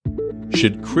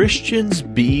Should Christians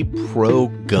be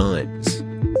pro-guns?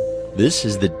 This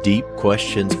is the Deep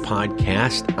Questions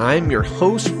Podcast. I'm your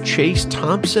host, Chase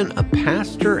Thompson, a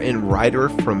pastor and writer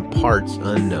from Parts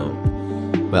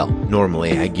Unknown. Well,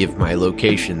 normally I give my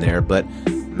location there, but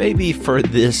maybe for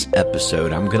this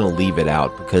episode, I'm going to leave it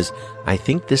out because I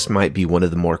think this might be one of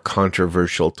the more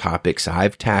controversial topics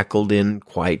I've tackled in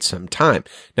quite some time.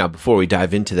 Now, before we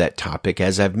dive into that topic,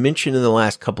 as I've mentioned in the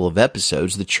last couple of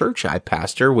episodes, the church I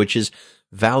pastor, which is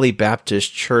Valley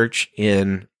Baptist Church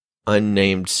in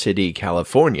unnamed city,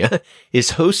 California,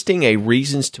 is hosting a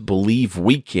Reasons to Believe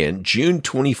weekend, June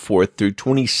 24th through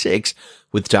 26th,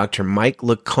 with Dr. Mike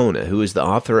Licona, who is the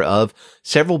author of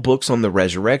several books on the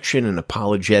resurrection and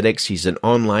apologetics. He's an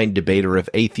online debater of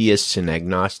atheists and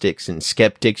agnostics and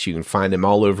skeptics. You can find him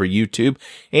all over YouTube.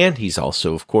 And he's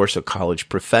also, of course, a college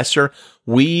professor.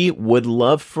 We would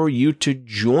love for you to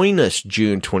join us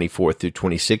June 24th through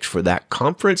 26th for that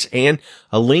conference. And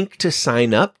a link to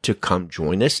sign up to come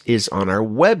join us is on our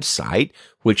website,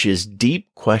 which is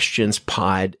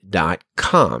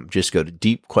deepquestionspod.com. Just go to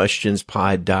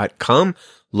deepquestionspod.com,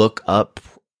 look up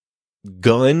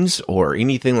guns or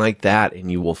anything like that,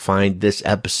 and you will find this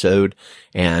episode,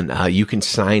 and you can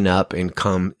sign up and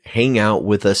come hang out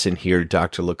with us and hear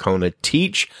Dr. Licona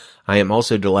teach. I am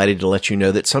also delighted to let you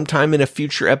know that sometime in a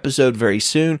future episode very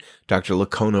soon, Dr.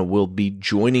 Licona will be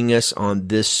joining us on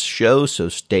this show, so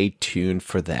stay tuned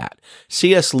for that.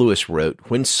 C.S. Lewis wrote,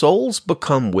 "When souls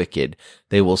become wicked,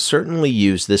 they will certainly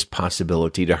use this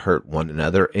possibility to hurt one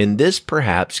another, and this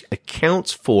perhaps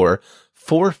accounts for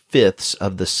 4/5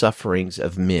 of the sufferings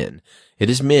of men. It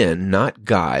is men, not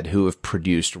God, who have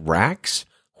produced racks,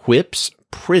 whips,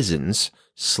 prisons,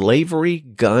 slavery,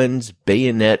 guns,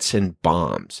 bayonets, and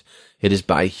bombs. It is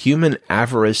by human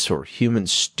avarice or human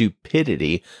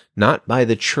stupidity, not by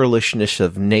the churlishness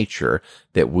of nature,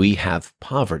 that we have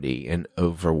poverty and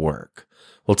overwork."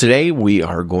 Well, today we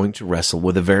are going to wrestle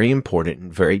with a very important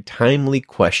and very timely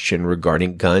question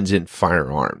regarding guns and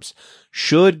firearms.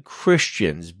 Should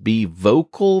Christians be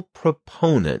vocal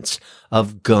proponents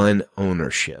of gun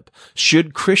ownership?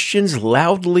 Should Christians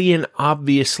loudly and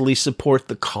obviously support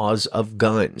the cause of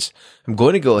guns? I'm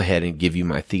going to go ahead and give you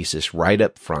my thesis right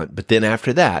up front, but then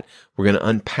after that, we're going to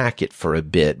unpack it for a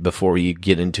bit before you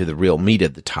get into the real meat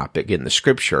of the topic in the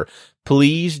scripture.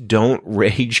 Please don't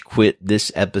rage quit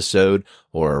this episode,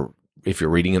 or if you're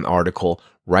reading an article,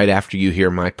 right after you hear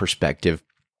my perspective.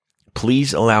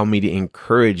 Please allow me to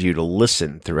encourage you to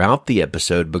listen throughout the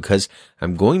episode because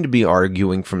I'm going to be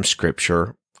arguing from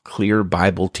scripture, clear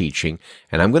Bible teaching,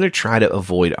 and I'm going to try to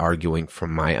avoid arguing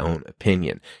from my own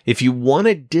opinion. If you want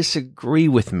to disagree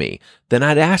with me, then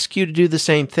I'd ask you to do the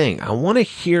same thing. I want to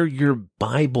hear your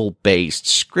Bible-based,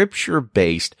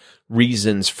 scripture-based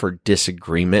reasons for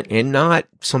disagreement and not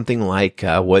something like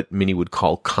what many would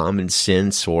call common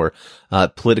sense or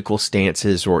political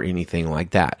stances or anything like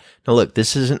that. Now, look,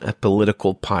 this isn't a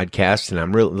political podcast, and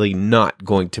I'm really not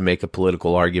going to make a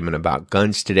political argument about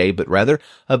guns today, but rather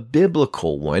a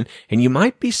biblical one. And you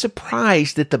might be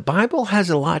surprised that the Bible has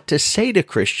a lot to say to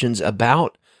Christians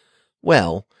about,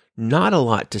 well, not a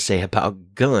lot to say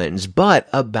about guns, but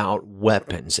about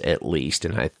weapons at least.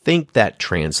 And I think that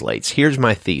translates. Here's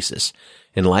my thesis.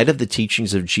 In light of the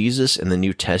teachings of Jesus and the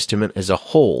New Testament as a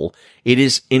whole, it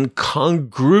is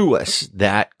incongruous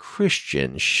that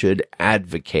Christians should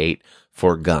advocate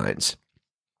for guns.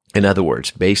 In other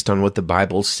words, based on what the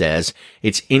Bible says,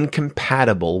 it's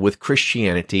incompatible with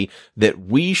Christianity that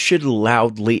we should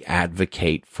loudly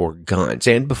advocate for guns.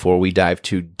 And before we dive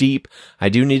too deep, I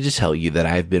do need to tell you that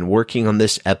I've been working on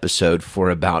this episode for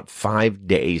about 5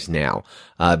 days now,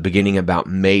 beginning about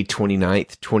May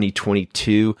 29th,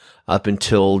 2022, up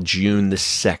until June the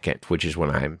 2nd, which is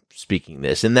when I'm speaking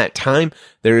this. In that time,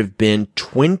 there have been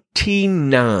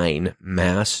 29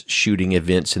 mass shooting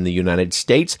events in the United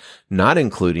States, not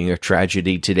including a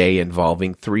tragedy today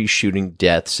involving 3 shooting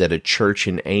deaths at a church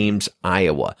in Ames,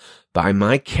 Iowa. By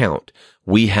my count,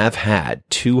 we have had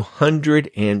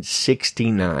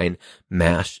 269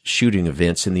 mass shooting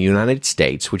events in the United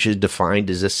States, which is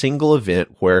defined as a single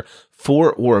event where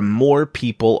 4 or more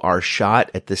people are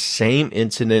shot at the same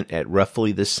incident at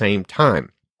roughly the same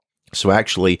time. So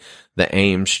actually, the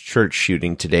Ames church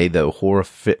shooting today, though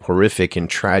horrific and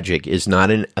tragic, is not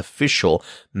an official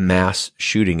mass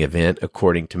shooting event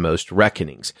according to most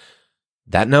reckonings.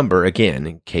 That number, again,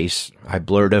 in case I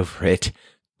blurred over it,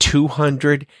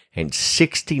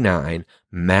 269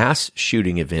 mass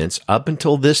shooting events up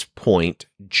until this point,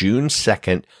 June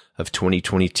 2nd of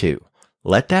 2022.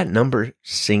 Let that number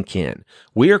sink in.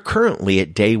 We are currently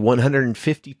at day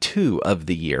 152 of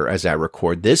the year as I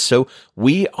record this, so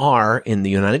we are in the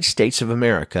United States of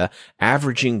America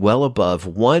averaging well above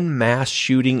one mass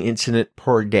shooting incident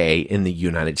per day in the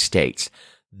United States.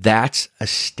 That's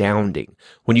astounding.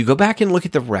 When you go back and look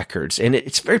at the records, and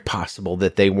it's very possible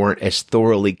that they weren't as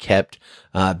thoroughly kept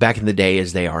back in the day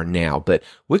as they are now, but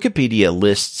Wikipedia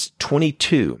lists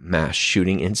 22 mass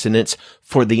shooting incidents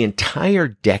for the entire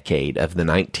decade of the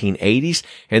 1980s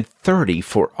and 30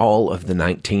 for all of the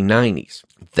 1990s.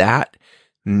 That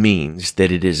means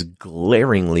that it is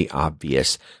glaringly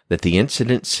obvious that the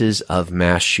incidences of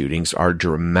mass shootings are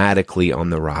dramatically on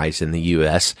the rise in the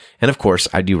U.S. And of course,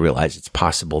 I do realize it's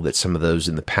possible that some of those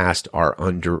in the past are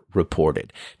underreported.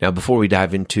 Now, before we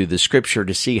dive into the scripture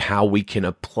to see how we can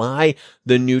apply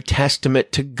the New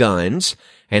Testament to guns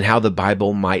and how the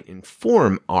Bible might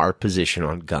inform our position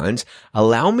on guns,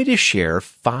 allow me to share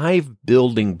 5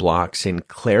 building blocks and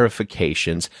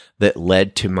clarifications that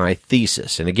led to my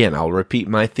thesis. And again, I'll repeat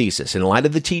my thesis. In light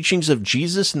of the teachings of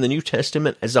Jesus in the New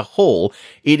Testament as a whole,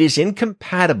 it is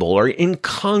incompatible or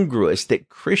incongruous that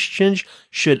Christians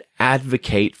should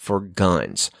advocate for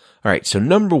guns. All right, so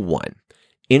number 1,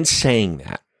 in saying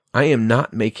that, I am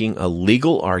not making a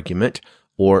legal argument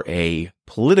or a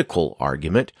political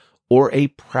argument or a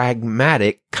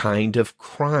pragmatic kind of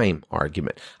crime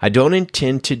argument. I don't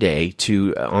intend today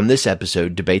to, on this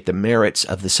episode, debate the merits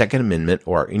of the Second Amendment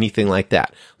or anything like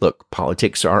that. Look,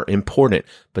 politics are important,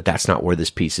 but that's not where this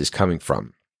piece is coming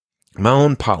from. My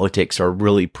own politics are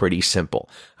really pretty simple.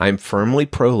 I'm firmly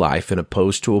pro-life and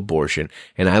opposed to abortion,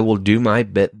 and I will do my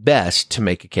best to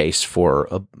make a case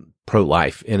for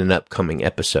pro-life in an upcoming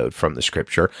episode from the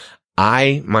scripture.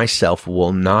 I myself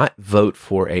will not vote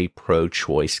for a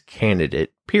pro-choice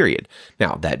candidate, period.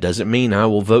 Now, that doesn't mean I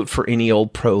will vote for any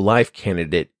old pro-life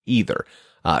candidate either.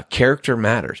 Character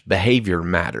matters, behavior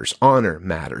matters, honor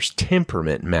matters,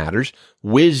 temperament matters,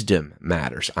 wisdom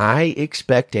matters. I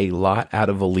expect a lot out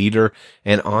of a leader,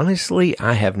 and honestly,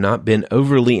 I have not been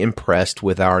overly impressed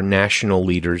with our national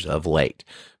leaders of late.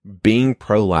 Being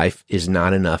pro-life is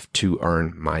not enough to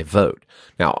earn my vote.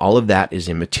 Now, all of that is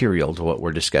immaterial to what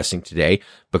we're discussing today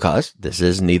because this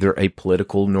is neither a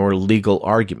political nor legal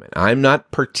argument. I'm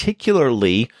not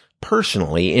particularly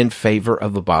personally in favor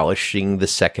of abolishing the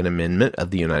Second Amendment of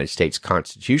the United States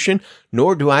Constitution,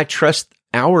 nor do I trust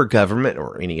our government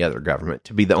or any other government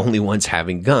to be the only ones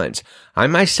having guns. I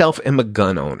myself am a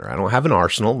gun owner. I don't have an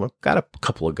arsenal. I've got a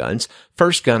couple of guns.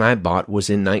 First gun I bought was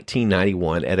in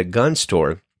 1991 at a gun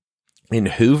store in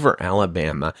Hoover,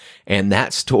 Alabama, and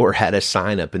that store had a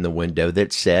sign up in the window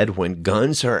that said, when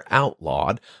guns are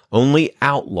outlawed, only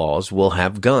outlaws will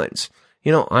have guns.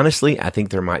 You know, honestly, I think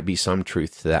there might be some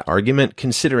truth to that argument,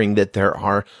 considering that there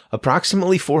are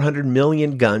approximately 400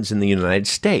 million guns in the United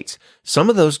States. Some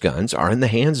of those guns are in the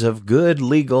hands of good,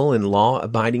 legal, and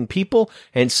law-abiding people,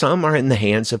 and some are in the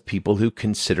hands of people who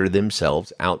consider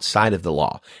themselves outside of the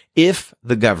law. If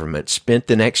the government spent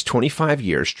the next 25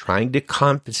 years trying to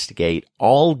confiscate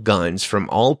all guns from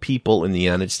all people in the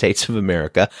United States of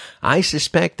America, I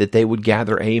suspect that they would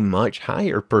gather a much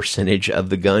higher percentage of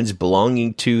the guns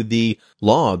belonging to the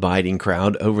law-abiding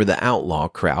crowd over the outlaw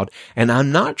crowd, and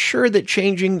I'm not sure that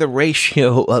changing the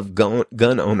ratio of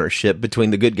gun ownership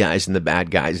between the good guys and the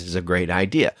bad guys is a great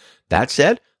idea. That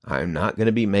said, I'm not going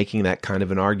to be making that kind of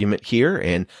an argument here,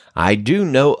 and I do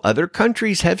know other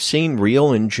countries have seen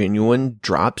real and genuine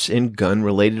drops in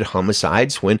gun-related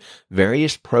homicides when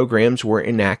various programs were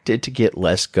enacted to get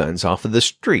less guns off of the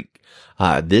street.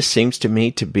 This seems to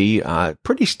me to be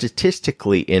pretty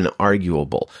statistically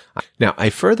inarguable. Now,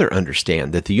 I further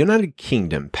understand that the United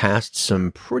Kingdom passed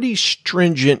some pretty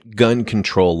stringent gun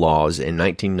control laws in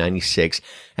 1996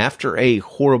 after a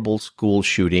horrible school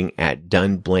shooting at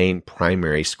Dunblane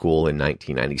Primary School in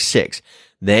 1996.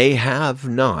 They have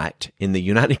not, in the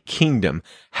United Kingdom,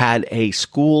 had a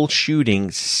school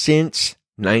shooting since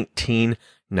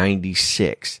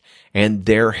 1996, and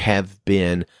there have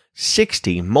been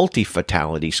 60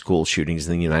 multi-fatality school shootings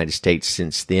in the United States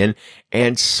since then,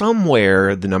 and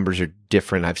somewhere the numbers are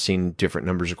different. I've seen different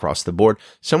numbers across the board,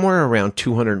 somewhere around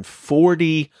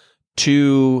 240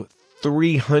 to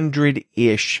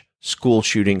 300-ish school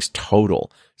shootings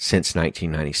total since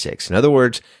 1996. In other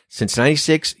words, since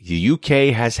 96, the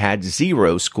UK has had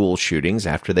 0 school shootings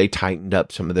after they tightened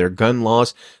up some of their gun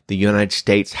laws. The United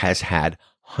States has had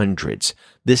hundreds.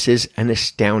 This is an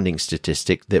astounding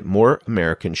statistic that more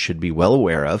Americans should be well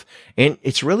aware of, and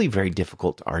it's really very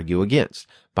difficult to argue against.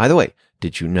 By the way,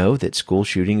 did you know that school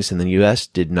shootings in the U.S.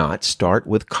 did not start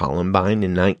with Columbine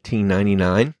in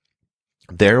 1999?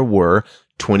 there were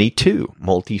 22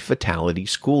 multi-fatality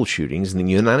school shootings in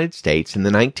the United States in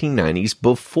the 1990s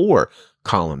before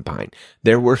Columbine.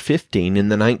 There were 15 in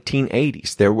the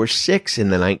 1980s. There were 6 in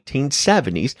the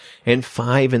 1970s and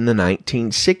 5 in the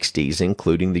 1960s,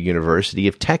 including the University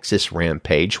of Texas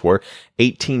rampage, where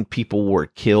 18 people were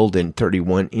killed and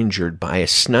 31 injured by a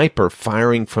sniper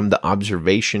firing from the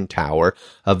observation tower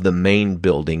of the main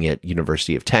building at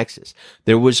University of Texas.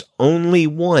 There was only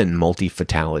one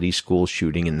multi-fatality school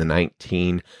shooting in the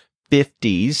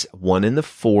 1950s, one in the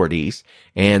 40s,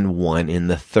 and one in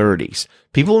the 30s.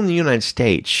 People in the United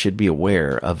States should be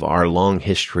aware of our long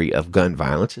history of gun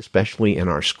violence, especially in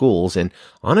our schools, and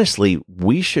honestly,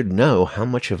 we should know how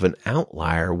much of an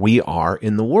outlier we are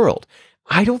in the world.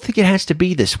 I don't think it has to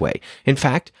be this way. In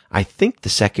fact, I think the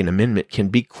Second Amendment can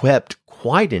be kept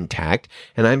quite intact,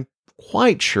 and I'm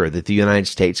quite sure that the United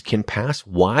States can pass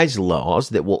wise laws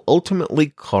that will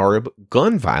ultimately curb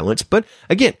gun violence. But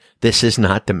again, this is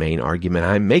not the main argument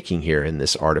I'm making here in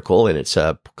this article and its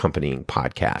accompanying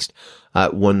podcast.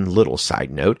 One little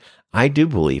side note, I do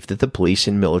believe that the police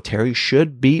and military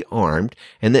should be armed,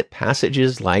 and that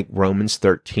passages like Romans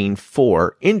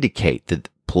 13:4 indicate that the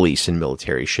police and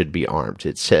military should be armed.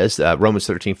 It says, Romans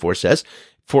 13:4 says,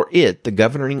 "For it, the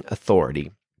governing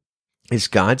authority, is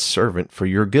God's servant for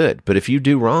your good. But if you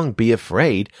do wrong, be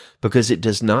afraid, because it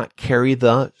does not carry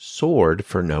the sword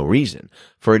for no reason.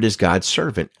 For it is God's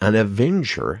servant, an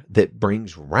avenger that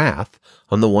brings wrath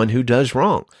on the one who does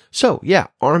wrong." So, yeah,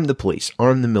 arm the police,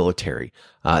 arm the military.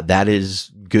 That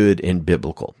is good and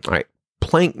biblical. All right.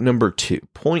 Point number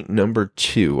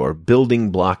 2, or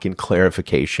building block and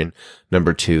clarification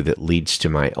number 2 that leads to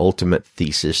my ultimate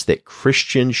thesis that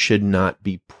Christians should not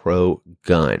be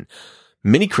pro-gun.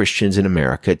 Many Christians in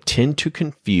America tend to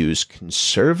confuse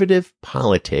conservative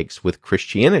politics with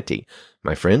Christianity.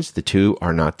 My friends, the two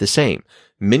are not the same.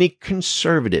 Many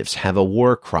conservatives have a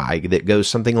war cry that goes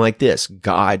something like this: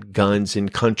 God, guns,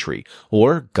 and country,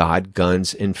 or God,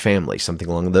 guns, and family, something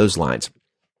along those lines.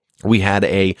 We had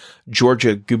a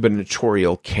Georgia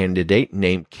gubernatorial candidate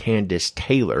named Candace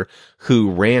Taylor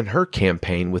who ran her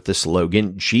campaign with the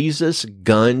slogan, "Jesus,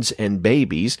 Guns, and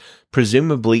Babies,"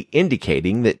 presumably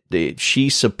indicating that she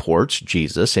supports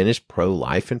Jesus and is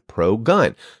pro-life and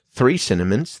pro-gun. 3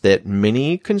 sentiments that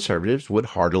many conservatives would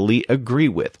heartily agree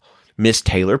with. Miss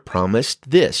Taylor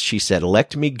promised this. She said,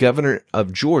 "Elect me governor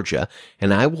of Georgia,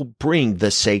 and I will bring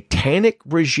the satanic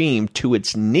regime to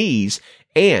its knees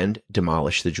and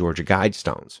demolish the Georgia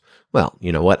Guidestones." Well,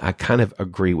 you know what? I kind of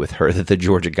agree with her that the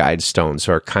Georgia Guidestones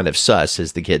are kind of sus,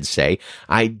 as the kids say.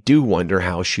 I do wonder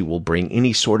how she will bring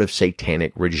any sort of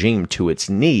satanic regime to its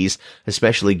knees,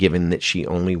 especially given that she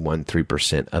only won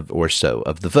 3% or so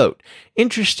of the vote.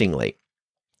 Interestingly,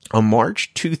 a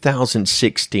March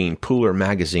 2016 Pooler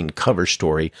magazine cover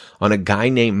story on a guy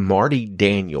named Marty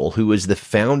Daniel, who is the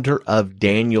founder of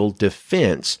Daniel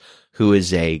Defense, who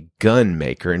is a gun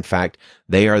maker. In fact,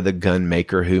 they are the gun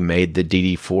maker who made the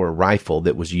DD4 rifle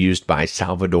that was used by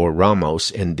Salvador Ramos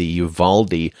in the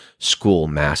Uvalde school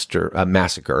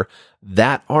massacre.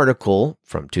 That article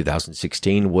from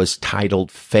 2016 was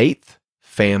titled "Faith,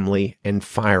 Family, and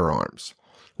Firearms."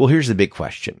 Well, here's the big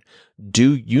question.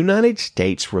 Do United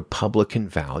States Republican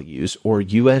values or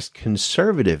U.S.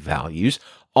 conservative values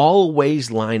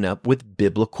always line up with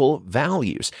biblical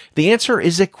values? The answer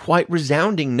is a quite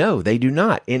resounding no, they do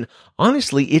not. And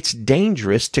honestly, it's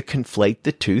dangerous to conflate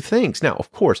the two things. Now,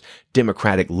 of course,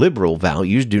 democratic liberal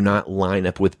values do not line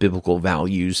up with biblical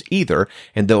values either.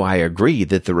 And though I agree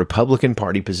that the Republican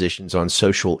Party positions on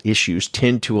social issues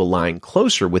tend to align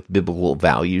closer with biblical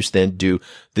values than do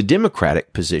the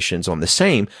Democratic positions on the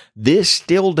same, this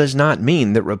still does not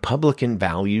mean that Republican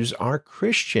values are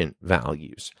Christian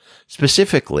values.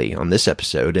 Specifically, on this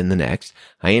episode and the next,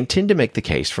 I intend to make the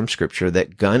case from Scripture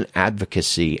that gun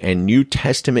advocacy and New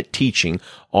Testament teaching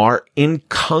are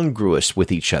incongruous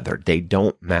with each other. They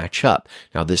don't match up.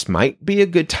 Now, this might be a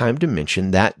good time to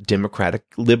mention that Democratic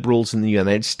liberals in the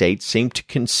United States seem to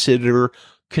consider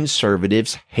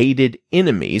conservatives hated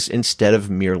enemies instead of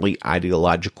merely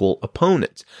ideological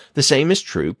opponents. The same is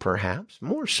true, perhaps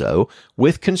more so,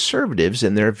 with conservatives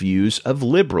and their views of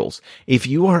liberals. If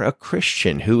you are a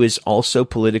Christian who is also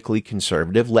politically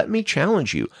conservative, let me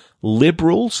challenge you.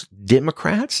 Liberals,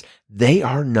 Democrats, they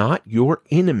are not your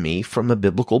enemy from a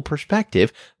biblical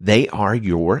perspective. They are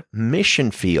your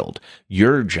mission field.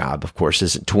 Your job, of course,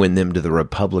 isn't to win them to the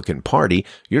Republican Party.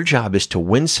 Your job is to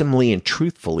winsomely and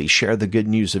truthfully share the good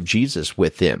news of Jesus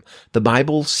with them. The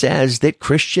Bible says that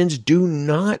Christians do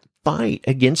not fight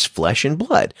against flesh and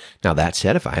blood. Now, that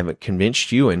said, if I haven't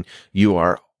convinced you and you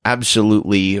are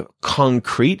absolutely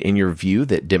concrete in your view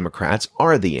that Democrats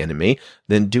are the enemy,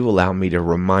 then do allow me to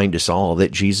remind us all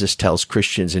that Jesus tells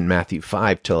Christians in Matthew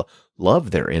 5 to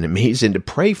love their enemies and to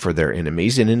pray for their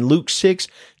enemies. And in Luke 6,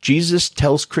 Jesus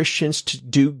tells Christians to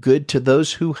do good to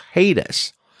those who hate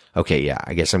us. Okay, yeah,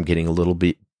 I guess I'm getting a little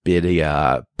bit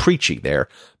preachy there,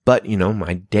 but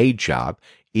my day job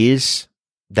is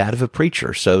that of a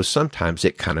preacher, so sometimes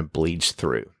it kind of bleeds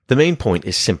through. The main point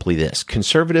is simply this: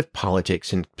 conservative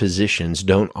politics and positions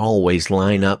don't always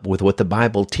line up with what the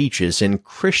Bible teaches, and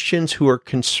Christians who are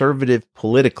conservative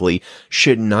politically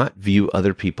should not view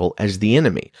other people as the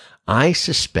enemy. I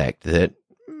suspect that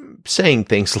saying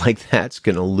things like that's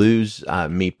going to lose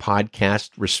me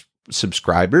podcast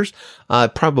subscribers,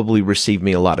 probably receive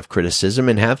me a lot of criticism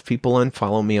and have people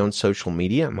unfollow me on social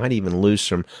media. I might even lose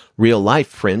some real life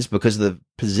friends because of the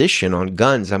position on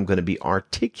guns I'm going to be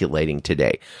articulating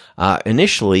today.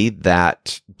 Initially,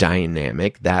 that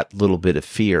dynamic, that little bit of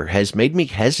fear has made me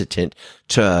hesitant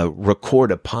to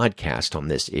record a podcast on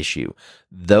this issue.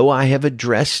 Though I have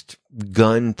addressed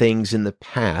gun things in the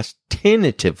past,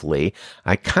 tentatively,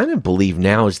 I kind of believe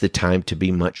now is the time to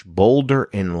be much bolder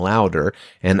and louder,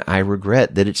 and I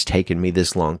regret that it's taken me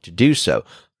this long to do so.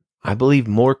 I believe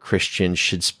more Christians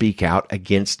should speak out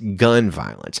against gun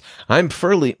violence. I'm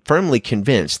firmly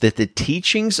convinced that the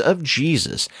teachings of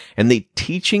Jesus and the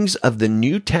teachings of the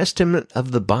New Testament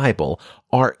of the Bible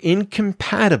are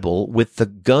incompatible with the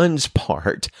guns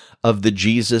part of the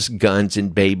Jesus, guns,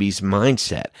 and babies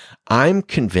mindset. I'm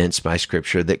convinced by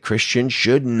Scripture that Christians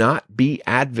should not be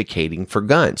advocating for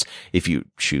guns. If you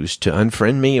choose to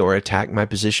unfriend me or attack my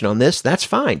position on this, that's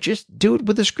fine. Just do it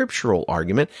with a scriptural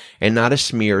argument and not a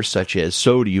smear such as,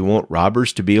 so do you want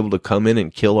robbers to be able to come in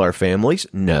and kill our families?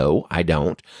 No, I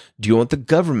don't. Do you want the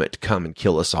government to come and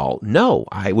kill us all? No,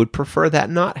 I would prefer that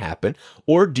not happen.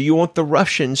 Or do you want the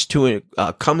Russians to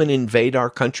come and invade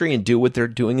our country and do what they're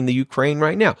doing in the Ukraine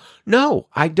right now? No,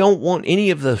 I don't want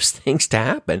any of those things to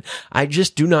happen. I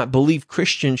just do not believe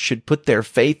Christians should put their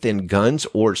faith in guns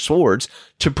or swords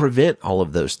to prevent all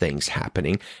of those things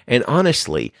happening. And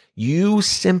honestly, you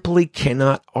simply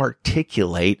cannot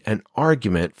articulate an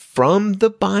argument from the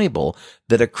Bible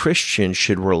that a Christian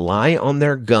should rely on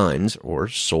their guns or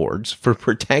swords for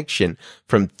protection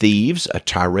from thieves, a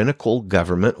tyrannical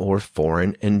government, or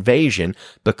foreign invasion,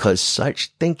 because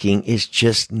such thinking is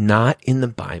just not in the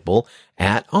Bible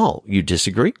at all. You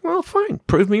disagree? Well, fine.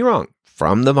 Prove me wrong.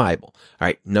 From the Bible. All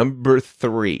right. Number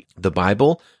 3, the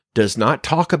Bible does not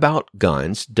talk about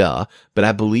guns, but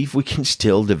I believe we can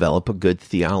still develop a good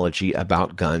theology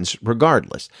about guns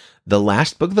regardless. The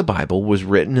last book of the Bible was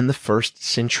written in the 1st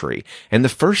century, and the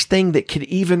first thing that could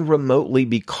even remotely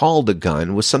be called a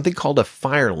gun was something called a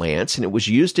fire lance, and it was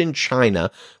used in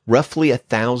China roughly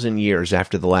 1,000 years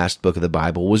after the last book of the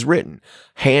Bible was written.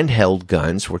 Handheld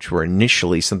guns, which were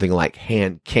initially something like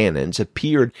hand cannons,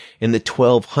 appeared in the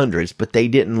 1200s, but they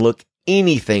didn't look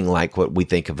anything like what we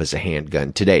think of as a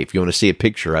handgun today. If you want to see a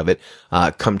picture of it,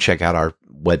 come check out our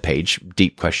webpage,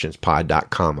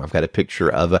 deepquestionspod.com. I've got a picture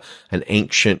of an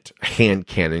ancient hand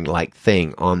cannon-like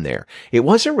thing on there. It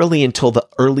wasn't really until the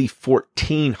early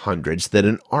 1400s that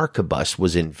an arquebus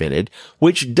was invented,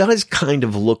 which does kind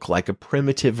of look like a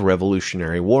primitive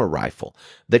Revolutionary War rifle.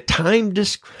 The time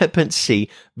discrepancy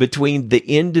between the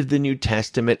end of the New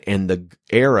Testament and the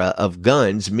era of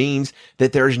guns means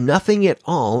that there's nothing at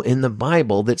all in the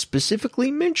Bible that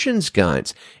specifically mentions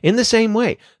guns. In the same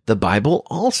way, the Bible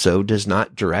also does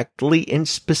not directly and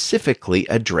specifically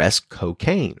address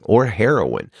cocaine or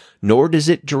heroin, nor does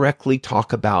it directly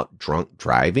talk about drunk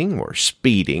driving or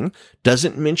speeding,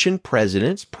 doesn't mention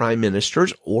presidents, prime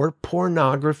ministers, or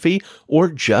pornography, or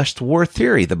just war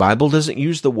theory. The Bible doesn't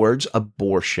use the words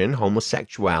abortion,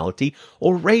 homosexuality,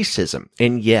 or racism.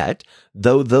 And yet,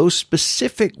 though those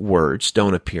specific words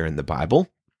don't appear in the Bible,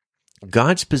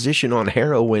 God's position on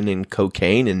heroin and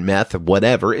cocaine and meth,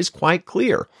 whatever, is quite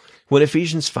clear. When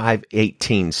Ephesians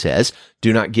 5:18 says,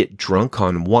 "Do not get drunk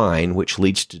on wine, which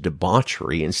leads to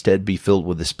debauchery, instead be filled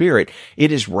with the Spirit,"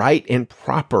 it is right and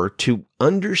proper to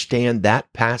understand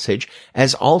that passage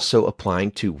as also applying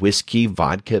to whiskey,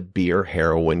 vodka, beer,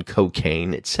 heroin,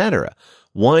 cocaine, etc.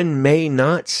 One may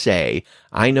not say,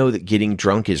 I know that getting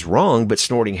drunk is wrong, but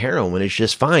snorting heroin is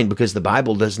just fine because the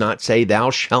Bible does not say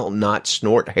thou shalt not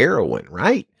snort heroin,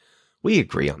 right? We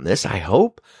agree on this, I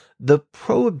hope. The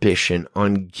prohibition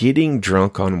on getting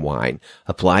drunk on wine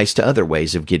applies to other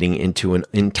ways of getting into an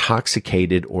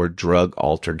intoxicated or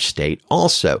drug-altered state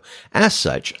also. As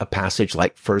such, a passage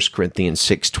like 1 Corinthians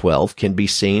 6:12 can be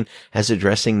seen as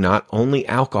addressing not only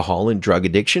alcohol and drug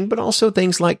addiction, but also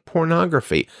things like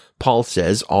pornography. Paul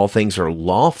says, all things are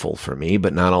lawful for me,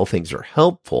 but not all things are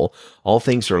helpful. All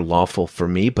things are lawful for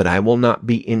me, but I will not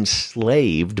be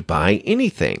enslaved by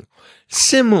anything.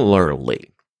 Similarly,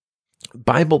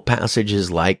 Bible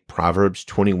passages like Proverbs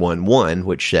 21:1,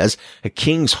 which says, a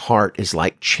king's heart is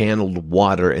like channeled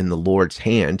water in the Lord's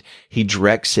hand. He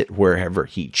directs it wherever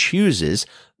he chooses.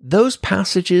 Those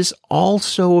passages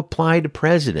also apply to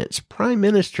presidents, prime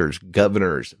ministers,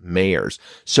 governors, mayors.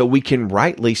 So we can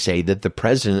rightly say that the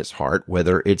president's heart,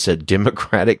 whether it's a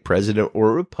Democratic president or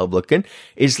a Republican,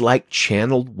 is like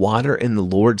channeled water in the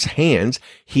Lord's hands.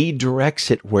 He directs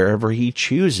it wherever he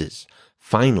chooses.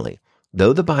 Finally,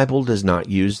 though the Bible does not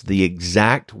use the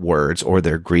exact words or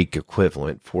their Greek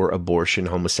equivalent for abortion,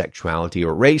 homosexuality,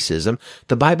 or racism,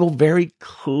 the Bible very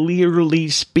clearly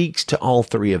speaks to all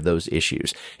three of those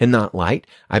issues. In that light,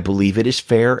 I believe it is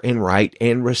fair and right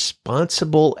and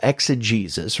responsible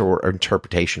exegesis or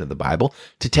interpretation of the Bible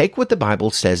to take what the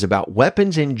Bible says about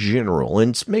weapons in general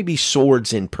and maybe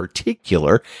swords in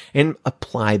particular and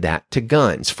apply that to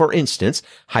guns. For instance,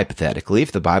 hypothetically,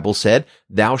 if the Bible said,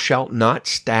 "Thou shalt not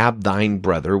stab thine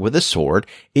brother with a sword,"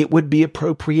 it would be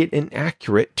appropriate and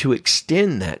accurate to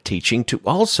extend that teaching to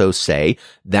also say,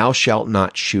 "Thou shalt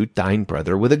not shoot thine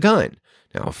brother with a gun."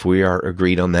 Now, if we are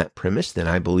agreed on that premise, then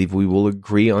I believe we will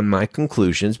agree on my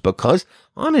conclusions because,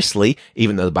 honestly,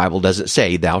 even though the Bible doesn't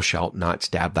say, "Thou shalt not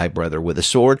stab thy brother with a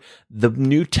sword," the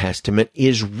New Testament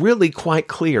is really quite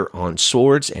clear on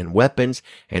swords and weapons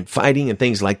and fighting and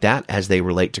things like that as they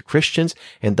relate to Christians,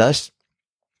 and thus,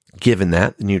 given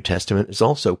that, the New Testament is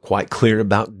also quite clear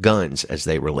about guns as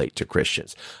they relate to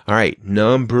Christians. All right,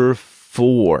 number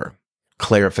 4,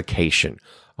 clarification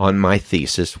on my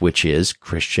thesis, which is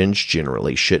Christians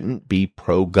generally shouldn't be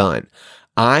pro-gun.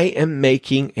 I am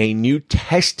making a New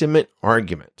Testament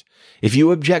argument. If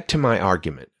you object to my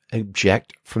argument,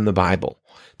 object from the Bible.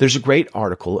 There's a great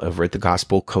article over at the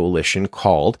Gospel Coalition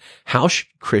called "How Should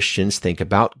Christians Think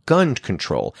About Gun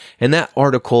Control?" And that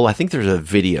article, I think there's a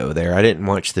video there. I didn't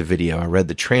watch the video. I read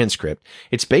the transcript.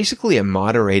 It's basically a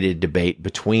moderated debate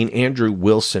between Andrew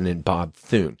Wilson and Bob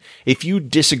Thune. If you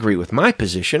disagree with my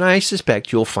position, I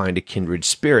suspect you'll find a kindred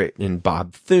spirit in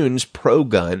Bob Thune's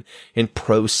pro-gun and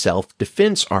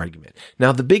pro-self-defense argument.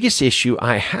 Now, the biggest issue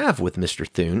I have with Mr.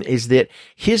 Thune is that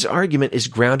his argument is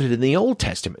grounded in the Old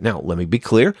Testament. Now, let me be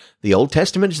clear. The Old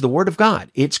Testament is the Word of God.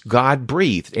 It's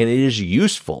God-breathed, and it is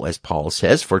useful, as Paul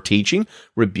says, for teaching,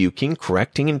 rebuking,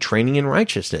 correcting, and training in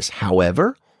righteousness.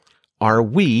 However, are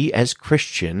we, as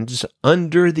Christians,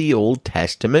 under the Old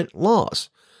Testament laws?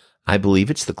 I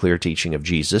believe it's the clear teaching of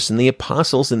Jesus and the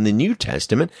apostles in the New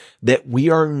Testament that we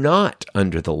are not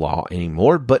under the law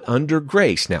anymore, but under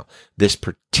grace. Now, this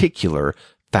particular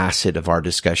facet of our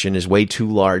discussion is way too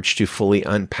large to fully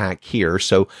unpack here,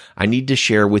 so I need to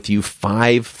share with you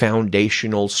 5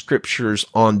 foundational scriptures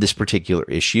on this particular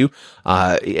issue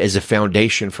as a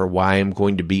foundation for why I'm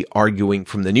going to be arguing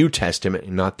from the New Testament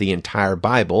and not the entire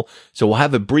Bible. So we'll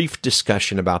have a brief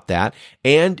discussion about that,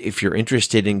 and if you're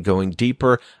interested in going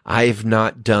deeper, I've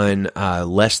not done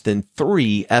less than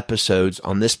 3 episodes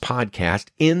on this podcast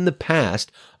in the past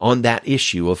on that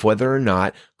issue of whether or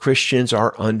not Christians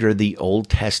are under the Old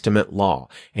Testament law.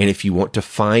 And if you want to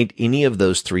find any of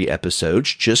those 3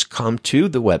 episodes, just come to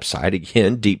the website,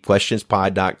 again,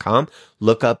 deepquestionspod.com.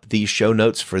 Look up the show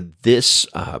notes for this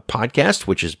podcast,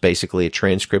 which is basically a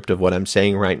transcript of what I'm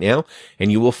saying right now,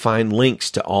 and you will find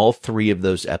links to all 3 of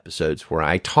those episodes where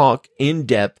I talk in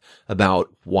depth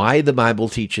about why the Bible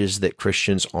teaches that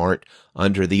Christians aren't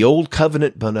under the old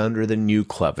covenant, but under the new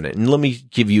covenant. And let me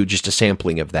give you just a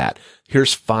sampling of that.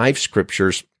 Here's 5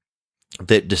 scriptures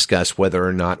that discuss whether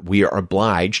or not we are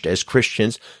obliged as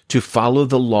Christians to follow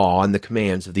the law and the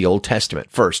commands of the Old Testament.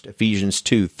 First, Ephesians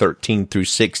 2:13 through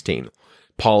 16.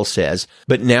 Paul says,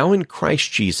 "But now in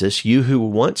Christ Jesus, you who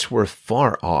once were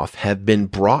far off have been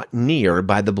brought near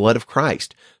by the blood of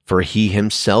Christ. For he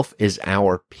himself is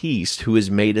our peace, who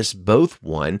has made us both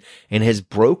one, and has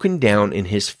broken down in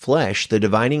his flesh the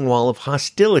dividing wall of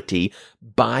hostility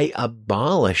by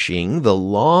abolishing the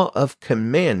law of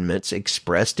commandments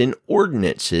expressed in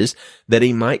ordinances, that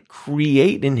he might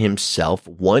create in himself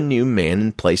one new man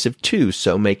in place of 2,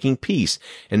 so making peace,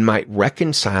 and might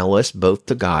reconcile us both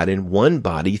to God in one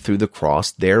body through the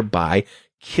cross, thereby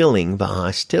killing the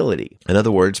hostility. In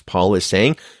other words, Paul is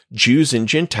saying Jews and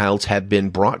Gentiles have been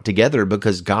brought together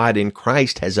because God in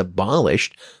Christ has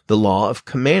abolished the law of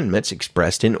commandments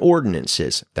expressed in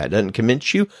ordinances. If that doesn't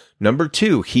convince you, number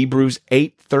 2, Hebrews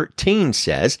 8:13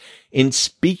 says, in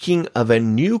speaking of a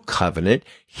new covenant,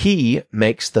 he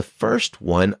makes the first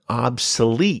one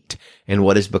obsolete, and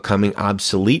what is becoming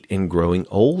obsolete and growing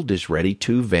old is ready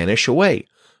to vanish away.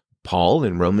 Paul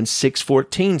in Romans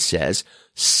 6:14 says,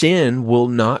 sin will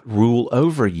not rule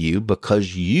over you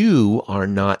because you are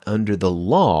not under the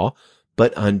law,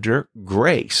 but under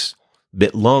grace.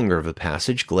 Bit longer of a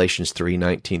passage, Galatians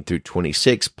 3:19 through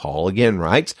 26, Paul again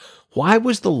writes, why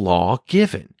was the law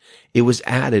given? It was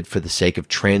added for the sake of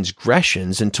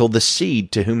transgressions until the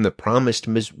seed to whom the promise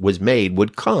was made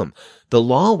would come. The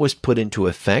law was put into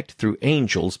effect through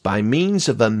angels by means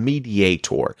of a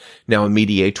mediator. Now, a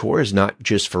mediator is not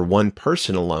just for one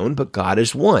person alone, but God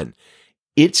is one.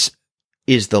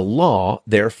 Is the law,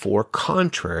 therefore,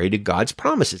 contrary to God's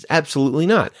promises? Absolutely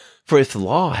not. For if the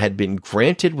law had been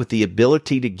granted with the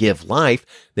ability to give life,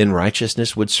 then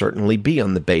righteousness would certainly be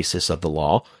on the basis of the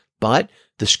law. But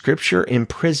the Scripture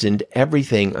imprisoned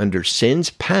everything under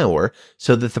sin's power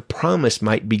so that the promise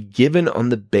might be given on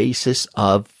the basis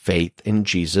of faith in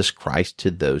Jesus Christ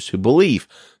to those who believe.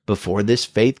 Before this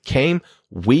faith came,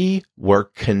 we were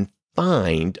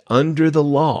confined under the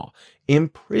law,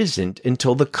 imprisoned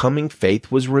until the coming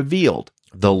faith was revealed.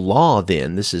 The law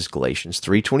then, this is Galatians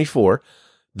 3:24,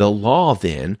 the law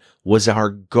then was our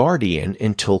guardian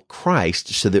until Christ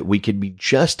so that we could be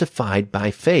justified by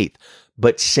faith.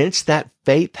 But since that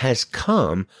faith has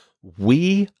come,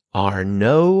 we are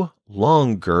no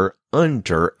longer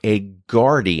under a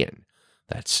guardian.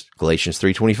 That's Galatians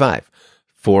 3:25.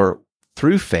 For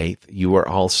through faith, you are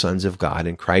all sons of God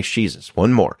in Christ Jesus.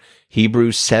 One more.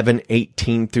 Hebrews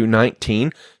 7:18 through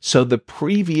 19. So the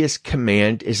previous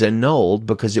command is annulled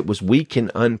because it was weak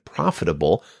and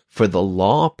unprofitable, for the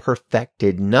law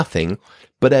perfected nothing,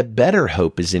 but a better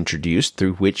hope is introduced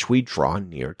through which we draw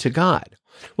near to God.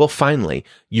 Well, finally,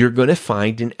 you're going to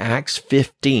find in Acts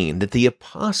 15 that the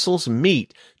apostles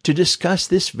meet to discuss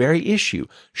this very issue.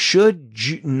 Should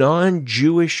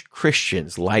non-Jewish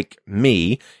Christians like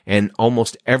me and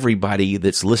almost everybody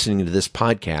that's listening to this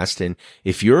podcast, and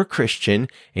if you're a Christian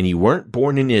and you weren't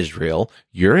born in Israel,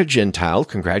 you're a Gentile,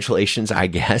 congratulations, I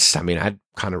guess. I mean, I'd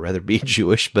kind of rather be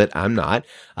Jewish, but I'm not.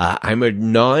 I'm a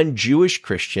non-Jewish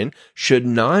Christian. Should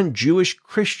non-Jewish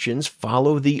Christians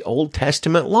follow the Old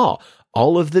Testament law?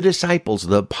 All of the disciples,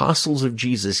 the apostles of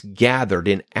Jesus, gathered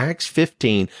in Acts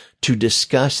 15 to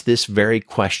discuss this very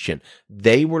question.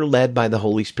 They were led by the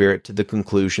Holy Spirit to the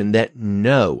conclusion that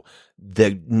no,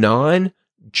 the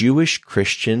non-Jewish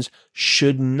Christians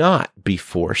should not be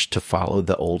forced to follow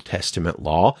the Old Testament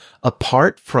law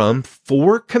apart from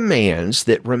 4 commands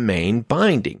that remain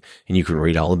binding. And you can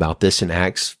read all about this in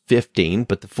Acts 15,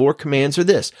 but the 4 commands are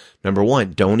this. Number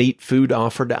 1, don't eat food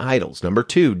offered to idols. Number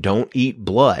 2, don't eat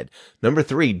blood. Number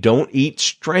 3, don't eat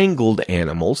strangled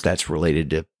animals. That's related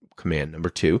to command number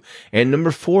 2. And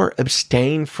number 4,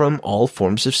 abstain from all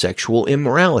forms of sexual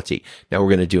immorality. Now, we're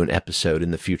going to do an episode in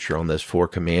the future on those 4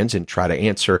 commands and try to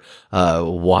answer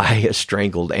why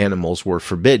strangled animals were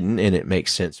forbidden, and it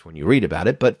makes sense when you read about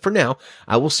it. But for now,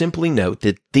 I will simply note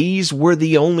that these were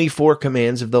the only 4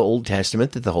 commands of the Old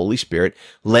Testament that the Holy Spirit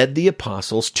led the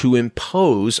apostles to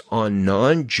impose on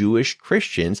non-Jewish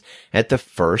Christians at the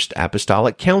First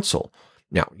Apostolic Council.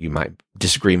 Now, you might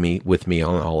disagree with me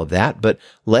on all of that, but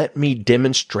let me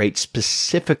demonstrate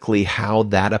specifically how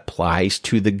that applies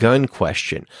to the gun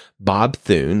question. Bob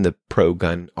Thune, the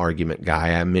pro-gun argument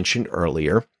guy I mentioned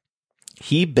earlier,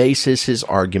 he bases his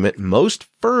argument most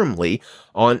firmly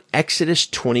on Exodus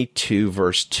 22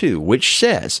 verse 2, which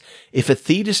says, if a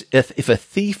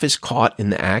thief is caught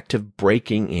in the act of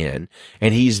breaking in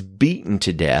and he's beaten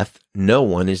to death, no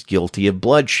one is guilty of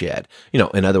bloodshed.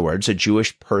 In other words, a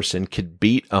Jewish person could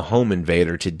beat a home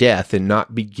invader to death and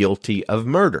not be guilty of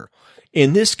murder.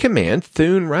 In this command,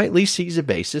 Thune rightly sees a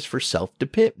basis for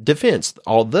self-defense,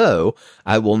 although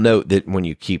I will note that when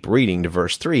you keep reading to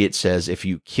verse 3, it says if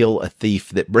you kill a thief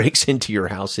that breaks into your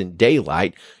house in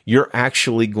daylight, you're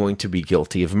actually going to be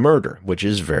guilty of murder, which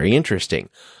is very interesting.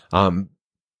 From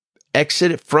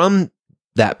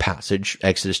that passage,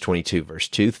 Exodus 22, verse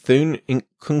 2, Thune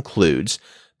concludes,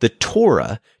 the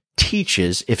Torah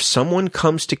teaches if someone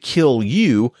comes to kill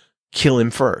you, kill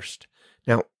him first.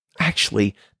 Now,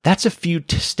 actually, that's a few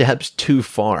steps too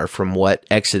far from what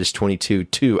Exodus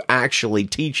 22:2 actually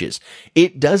teaches.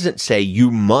 It doesn't say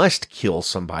you must kill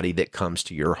somebody that comes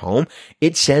to your home.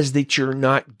 It says that you're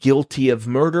not guilty of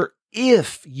murder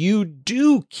if you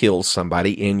do kill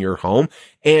somebody in your home,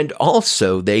 and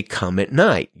also they come at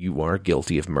night. You are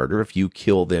guilty of murder if you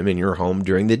kill them in your home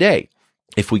during the day.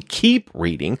 If we keep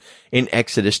reading in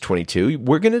Exodus 22,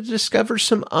 we're going to discover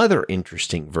some other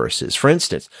interesting verses. For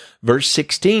instance, verse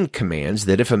 16 commands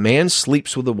that if a man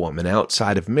sleeps with a woman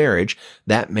outside of marriage,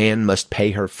 that man must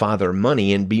pay her father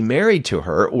money and be married to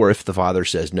her. Or if the father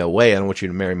says, no way, I don't want you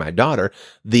to marry my daughter,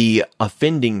 the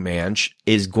offending man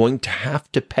is going to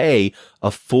have to pay a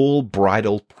full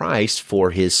bridal price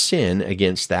for his sin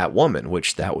against that woman,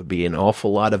 which that would be an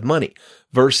awful lot of money.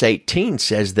 Verse 18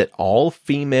 says that all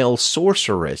female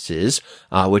sorceresses,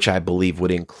 which I believe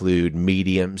would include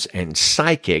mediums and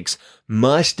psychics,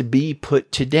 must be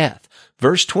put to death.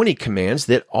 Verse 20 commands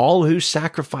that all who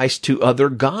sacrifice to other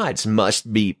gods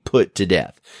must be put to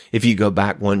death. If you go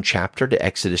back one chapter to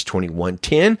Exodus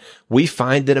 21:10, we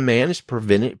find that a man is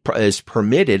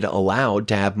allowed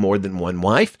to have more than one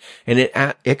wife. And in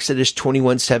Exodus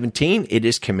 21:17, it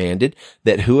is commanded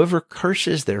that whoever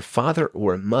curses their father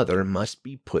or mother must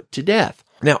be put to death.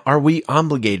 Now, are we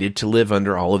obligated to live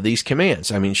under all of these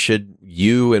commands? I mean, should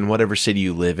you in whatever city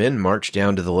you live in march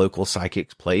down to the local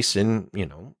psychic's place and,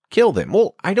 kill them?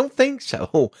 Well, I don't think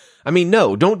so. I mean,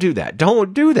 no, don't do that.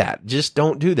 Don't do that. Just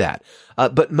don't do that.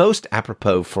 But most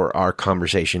apropos for our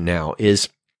conversation now is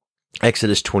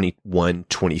Exodus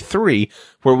 21:23,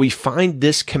 where we find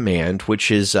this command,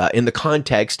 which is in the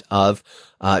context of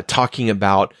talking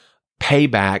about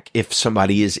payback if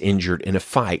somebody is injured in a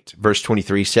fight. Verse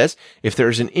 23 says, if there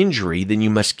is an injury, then you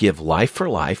must give life for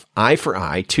life, eye for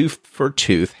eye, tooth for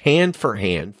tooth, hand for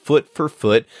hand, foot for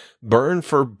foot, burn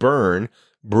for burn,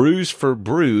 bruise for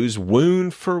bruise,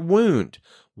 wound for wound.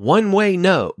 One way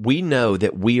we know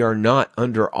that we are not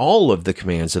under all of the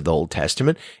commands of the Old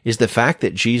Testament is the fact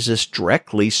that Jesus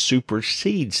directly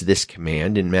supersedes this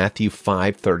command in Matthew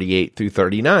 5:38 through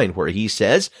 39, where he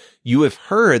says, you have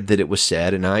heard that it was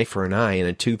said, an eye for an eye and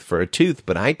a tooth for a tooth,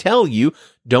 but I tell you,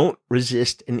 don't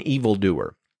resist an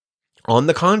evildoer. On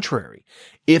the contrary,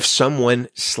 if someone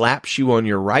slaps you on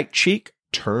your right cheek,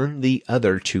 turn the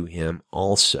other to him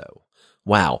also.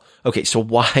 Wow. Okay, so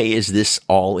why is this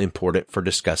all important for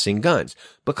discussing guns?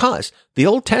 Because the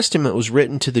Old Testament was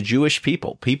written to the Jewish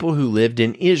people who lived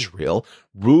in Israel,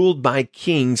 ruled by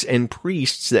kings and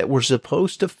priests that were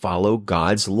supposed to follow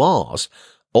God's laws.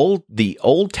 The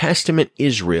Old Testament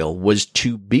Israel was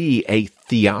to be a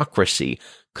theocracy,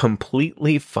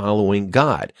 completely following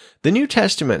God. The New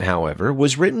Testament, however,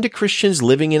 was written to Christians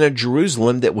living in a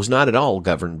Jerusalem that was not at all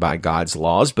governed by God's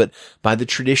laws, but by the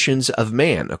traditions of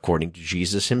man, according to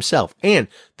Jesus himself. And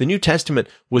the New Testament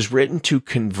was written to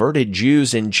converted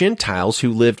Jews and Gentiles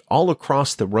who lived all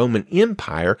across the Roman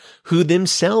Empire, who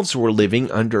themselves were living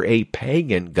under a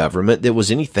pagan government that was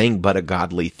anything but a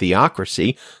godly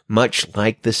theocracy, much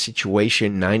like the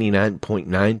situation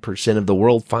 99.9% of the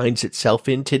world finds itself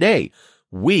in today.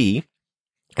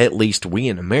 At least we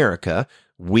in America,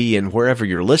 we and wherever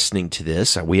you're listening to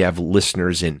this, we have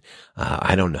listeners in,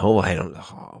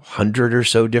 100 or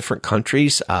so different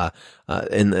countries,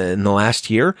 in the last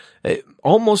year.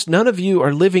 Almost none of you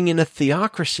are living in a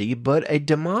theocracy, but a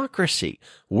democracy.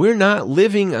 We're not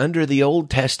living under the Old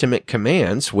Testament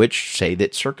commands, which say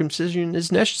that circumcision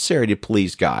is necessary to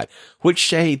please God, which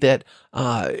say that,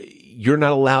 you're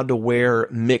not allowed to wear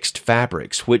mixed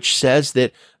fabrics, which says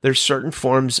that there's certain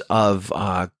forms of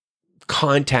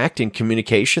contact and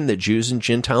communication that Jews and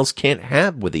Gentiles can't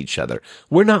have with each other.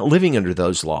 We're not living under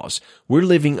those laws. We're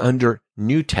living under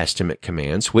New Testament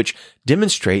commands, which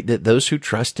demonstrate that those who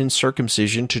trust in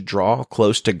circumcision to draw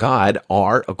close to God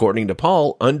are, according to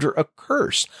Paul, under a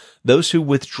curse. Those who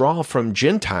withdraw from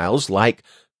Gentiles, like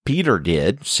Peter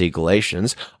did, see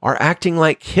Galatians, are acting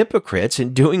like hypocrites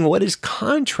and doing what is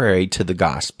contrary to the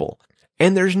gospel.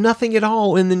 And there's nothing at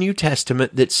all in the New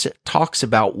Testament that talks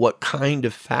about what kind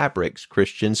of fabrics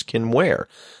Christians can wear.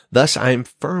 Thus, I am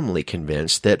firmly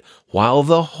convinced that while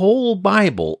the whole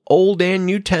Bible, Old and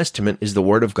New Testament, is the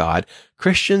Word of God,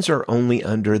 Christians are only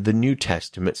under the New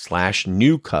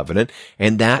Testament/New Covenant,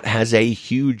 and that has a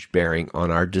huge bearing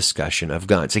on our discussion of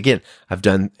guns. Again, I've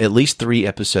done at least 3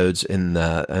 episodes on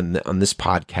this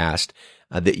podcast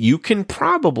that you can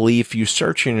probably, if you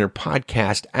search in your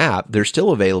podcast app, they're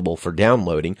still available for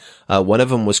downloading. One of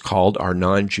them was called Are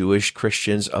Non-Jewish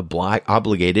Christians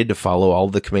Obligated to Follow All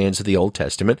the Commands of the Old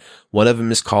Testament? One of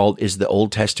them is called Is the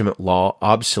Old Testament Law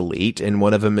Obsolete? And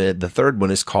one of them, the third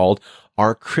one, is called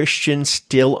Are Christians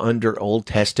Still Under Old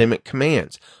Testament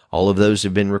Commands? All of those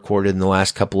have been recorded in the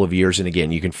last couple of years. And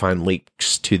again, you can find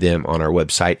links to them on our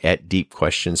website at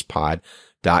deepquestionspod.com.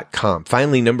 gunviolence.com.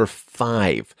 Finally,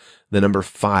 the number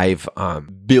five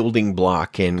building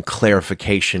block and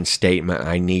clarification statement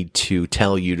I need to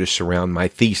tell you to surround my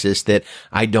thesis that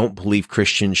I don't believe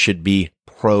Christians should be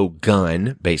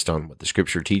pro-gun based on what the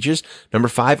scripture teaches. Number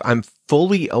five, I'm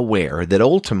fully aware that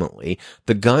ultimately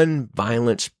the gun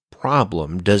violence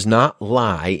problem does not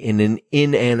lie in an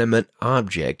inanimate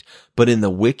object, but in the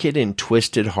wicked and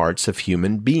twisted hearts of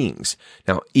human beings.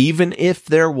 Now, even if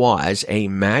there was a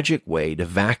magic way to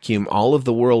vacuum all of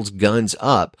the world's guns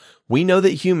up, we know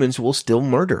that humans will still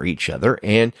murder each other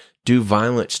and do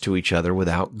violence to each other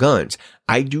without guns.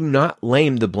 I do not lay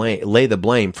the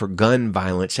blame for gun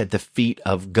violence at the feet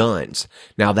of guns.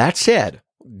 Now, that said,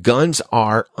 guns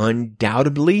are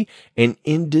undoubtedly and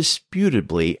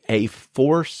indisputably a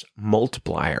force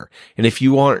multiplier. And if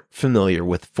you aren't familiar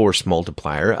with force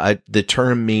multiplier, the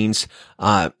term means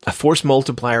a force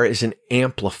multiplier is an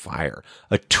amplifier,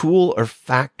 a tool or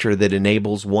factor that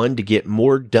enables one to get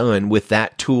more done with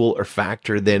that tool or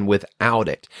factor than without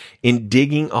it. In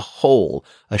digging a hole,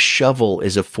 a shovel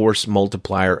is a force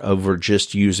multiplier over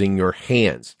just using your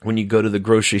hands. When you go to the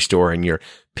grocery store and you're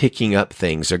picking up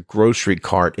things, a grocery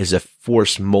cart is a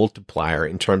force multiplier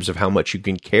in terms of how much you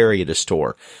can carry at a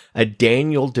store. A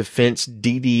Daniel Defense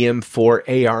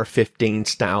DDM-4 AR-15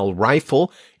 style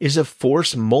rifle is a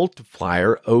force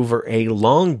multiplier over a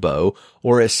longbow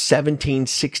or a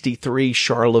 1763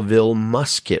 Charleville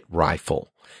musket rifle.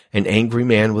 An angry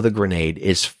man with a grenade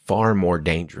is far more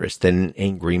dangerous than an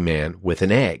angry man with an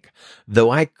egg.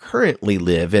 Though I currently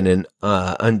live in an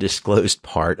undisclosed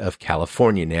part of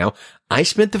California now, I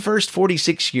spent the first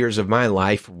 46 years of my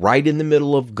life right in the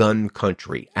middle of gun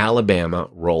country, Alabama,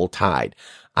 Roll Tide.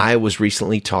 I was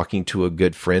recently talking to a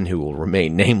good friend who will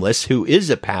remain nameless, who is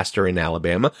a pastor in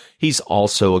Alabama. He's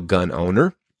also a gun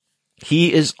owner.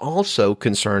 He is also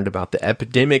concerned about the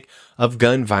epidemic of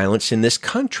gun violence in this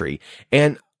country.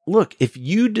 And look, if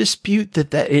you dispute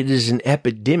that it is an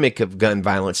epidemic of gun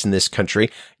violence in this country,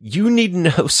 you need to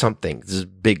know something. This is a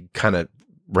big kind of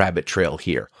rabbit trail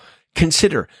here.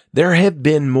 Consider there have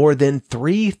been more than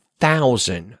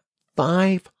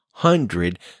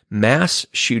 3,500 mass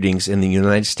shootings in the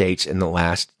United States in the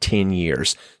last 10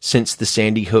 years since the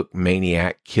Sandy Hook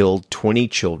maniac killed 20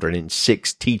 children and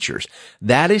 6 teachers.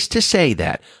 That is to say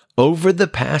that over the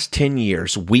past 10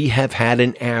 years, we have had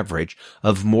an average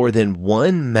of more than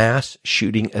one mass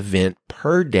shooting event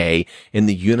per day in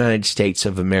the United States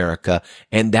of America.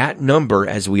 And that number,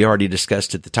 as we already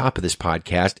discussed at the top of this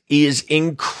podcast, is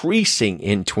increasing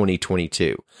in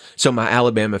 2022. So my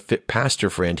Alabama pastor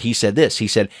friend, he said this, he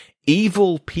said,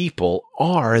 evil people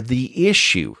are the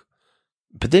issue.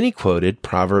 But then he quoted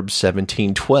Proverbs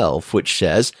 17:12, which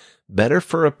says, better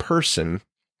for a person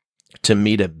to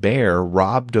meet a bear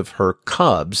robbed of her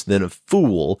cubs than a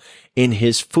fool in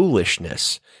his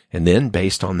foolishness. And then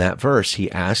based on that verse, he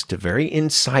asked a very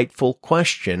insightful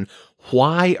question.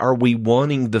 Why are we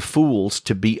wanting the fools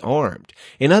to be armed?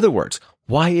 In other words,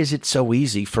 why is it so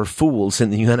easy for fools in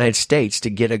the United States to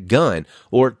get a gun?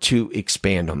 Or to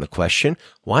expand on the question,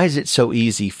 why is it so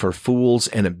easy for fools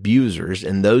and abusers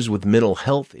and those with mental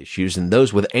health issues and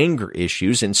those with anger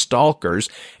issues and stalkers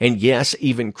and yes,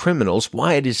 even criminals,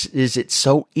 why is it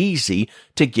so easy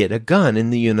to get a gun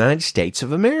in the United States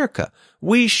of America?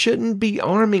 We shouldn't be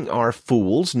arming our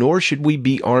fools, nor should we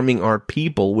be arming our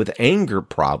people with anger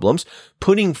problems.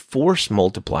 Putting force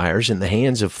multipliers in the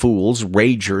hands of fools,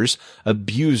 ragers,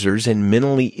 abusers, and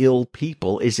mentally ill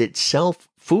people is itself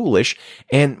foolish,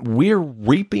 and we're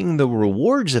reaping the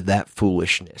rewards of that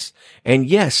foolishness. And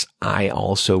yes, I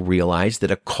also realize that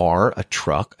a car, a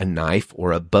truck, a knife,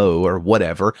 or a bow, or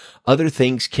whatever, other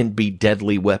things can be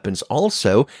deadly weapons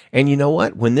also. And you know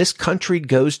what? When this country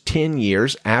goes 10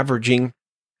 years averaging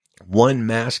one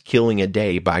mass killing a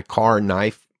day by car,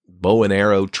 knife, bow and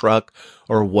arrow, truck,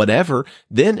 or whatever,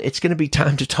 then it's going to be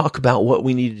time to talk about what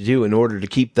we need to do in order to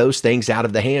keep those things out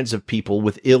of the hands of people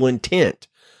with ill intent.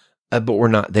 But we're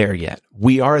not there yet.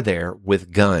 We are there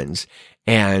with guns.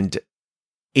 And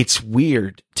it's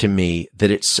weird to me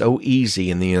that it's so easy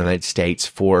in the United States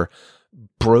for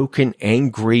broken,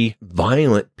 angry,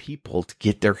 violent people to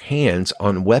get their hands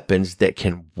on weapons that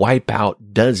can wipe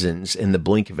out dozens in the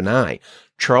blink of an eye.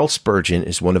 Charles Spurgeon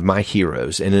is one of my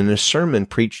heroes, and in a sermon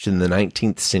preached in the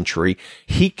 19th century,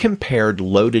 he compared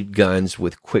loaded guns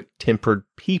with quick-tempered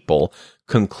people,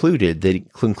 concluding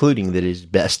that it is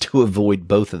best to avoid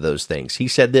both of those things. He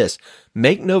said this,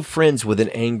 make no friends with an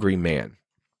angry man.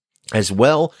 As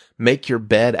well, make your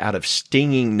bed out of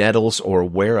stinging nettles or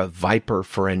wear a viper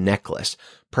for a necklace.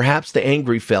 Perhaps the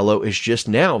angry fellow is just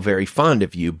now very fond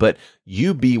of you, but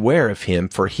you beware of him,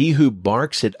 for he who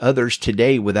barks at others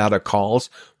today without a cause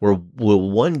will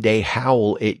one day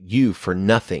howl at you for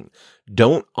nothing.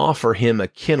 Don't offer him a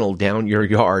kennel down your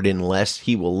yard unless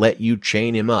he will let you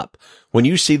chain him up. When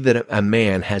you see that a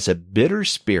man has a bitter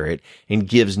spirit and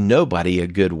gives nobody a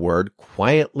good word,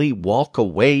 quietly walk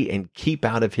away and keep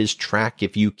out of his track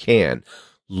if you can.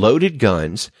 Loaded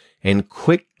guns and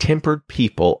quick-tempered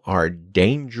people are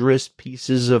dangerous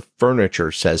pieces of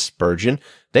furniture, says Spurgeon.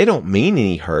 They don't mean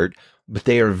any hurt, but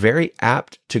they are very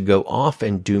apt to go off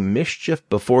and do mischief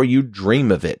before you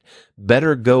dream of it.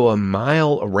 Better go a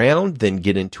mile around than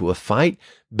get into a fight.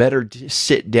 Better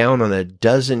sit down on a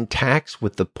dozen tacks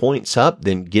with the points up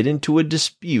than get into a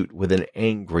dispute with an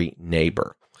angry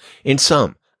neighbor. In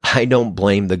sum, I don't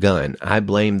blame the gun. I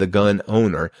blame the gun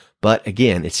owner. But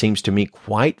again, it seems to me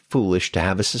quite foolish to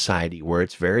have a society where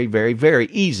it's very, very, very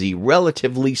easy,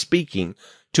 relatively speaking,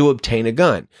 to obtain a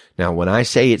gun. Now, when I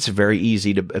say it's very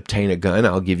easy to obtain a gun,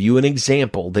 I'll give you an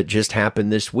example that just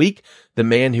happened this week. The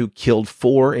man who killed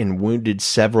 4 and wounded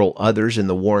several others in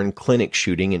the Warren Clinic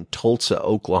shooting in Tulsa,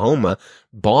 Oklahoma,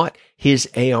 bought his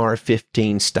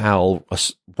AR-15 style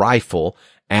rifle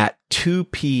at 2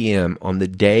 p.m. on the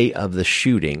day of the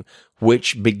shooting,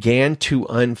 which began to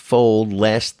unfold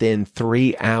less than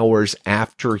 3 hours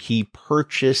after he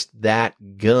purchased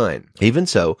that gun. Even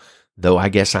so, though I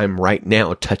guess I'm right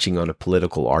now touching on a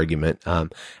political argument,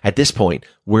 at this point,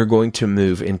 we're going to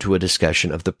move into a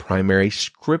discussion of the primary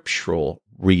scriptural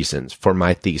reasons for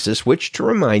my thesis, which, to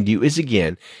remind you, is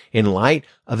again, in light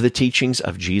of the teachings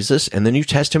of Jesus and the New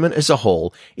Testament as a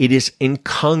whole, it is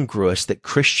incongruous that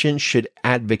Christians should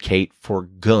advocate for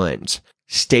guns.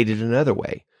 Stated another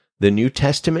way, the New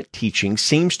Testament teaching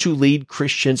seems to lead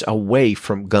Christians away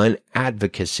from gun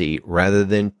advocacy rather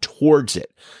than towards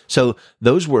it. So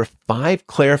those were 5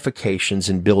 clarifications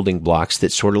and building blocks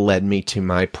that sort of led me to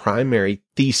my primary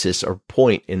thesis or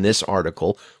point in this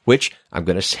article, which I'm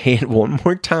going to say it one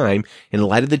more time. In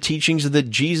light of the teachings of the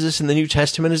Jesus and the New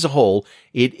Testament as a whole,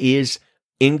 it is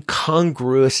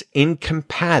incongruous,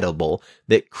 incompatible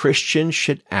that Christians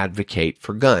should advocate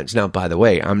for guns. Now, by the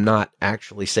way, I'm not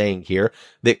actually saying here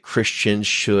that Christians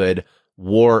should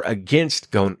war against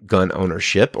gun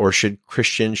ownership or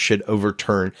Christians should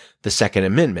overturn the Second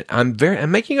Amendment. I'm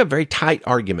making a very tight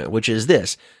argument, which is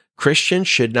this: Christians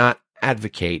should not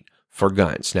advocate for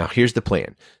guns. Now, here's the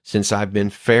plan. Since I've been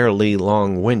fairly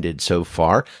long-winded so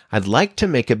far, I'd like to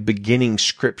make a beginning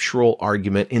scriptural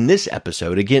argument in this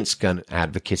episode against gun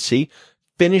advocacy,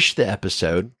 finish the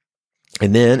episode,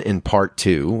 and then in part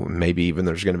 2, maybe even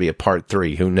there's going to be a part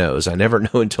 3, who knows? I never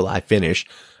know until I finish.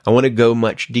 I want to go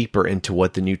much deeper into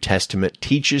what the New Testament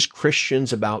teaches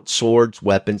Christians about swords,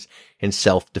 weapons, and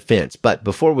self-defense. But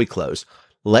before we close,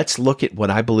 let's look at what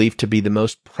I believe to be the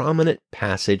most prominent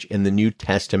passage in the New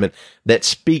Testament that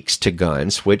speaks to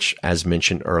guns, which, as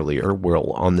mentioned earlier,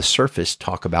 will on the surface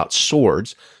talk about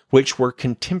swords, which were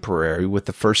contemporary with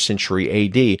the 1st century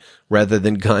AD, rather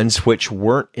than guns which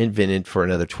weren't invented for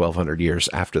another 1,200 years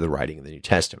after the writing of the New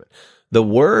Testament. The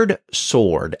word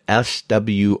sword,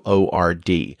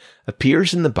 S-W-O-R-D,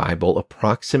 appears in the Bible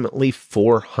approximately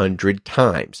 400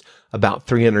 times, about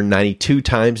 392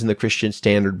 times in the Christian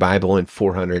Standard Bible and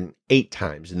 408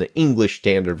 times in the English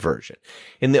Standard Version.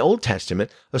 In the Old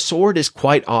Testament, a sword is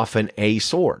quite often a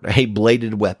sword, a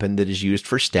bladed weapon that is used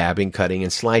for stabbing, cutting,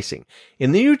 and slicing.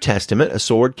 In the New Testament, a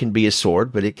sword can be a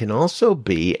sword, but it can also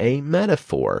be a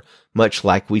metaphor, much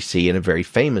like we see in a very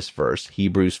famous verse,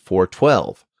 Hebrews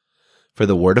 4:12. For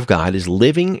the word of God is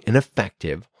living and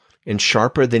effective and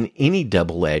sharper than any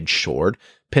double-edged sword,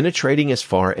 penetrating as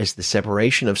far as the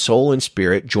separation of soul and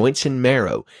spirit, joints and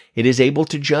marrow. It is able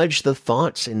to judge the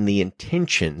thoughts and the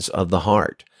intentions of the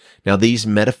heart. Now, these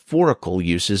metaphorical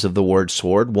uses of the word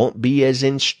sword won't be as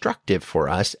instructive for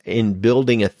us in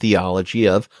building a theology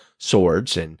of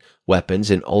swords and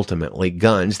weapons and ultimately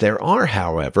guns. There are,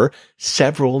 however,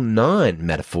 several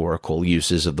non-metaphorical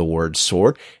uses of the word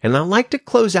sword, and I'd like to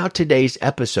close out today's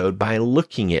episode by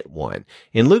looking at one.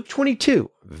 In Luke 22,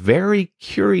 a very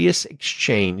curious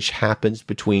exchange happens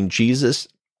between Jesus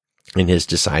and his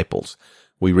disciples.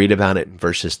 We read about it in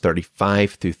verses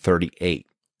 35 through 38.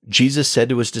 Jesus said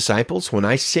to his disciples, "When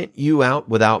I sent you out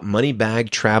without money bag,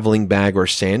 traveling bag, or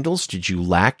sandals, did you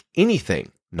lack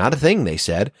anything?" "Not a thing," they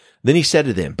said. Then he said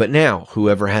to them, "But now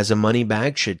whoever has a money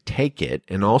bag should take it,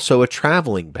 and also a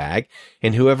traveling bag,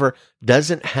 and whoever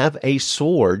doesn't have a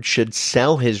sword should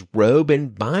sell his robe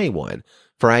and buy one.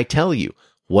 For I tell you,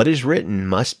 what is written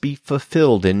must be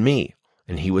fulfilled in me."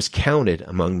 and he was counted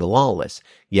among the lawless.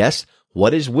 Yes,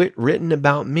 what is written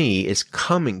about me is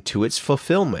coming to its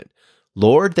fulfillment.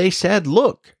 Lord, they said,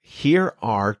 look, here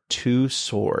are 2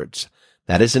 swords.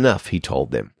 That is enough, he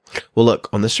told them. Well, look,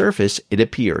 on the surface, it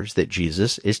appears that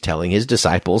Jesus is telling his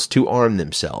disciples to arm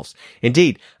themselves.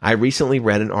 Indeed, I recently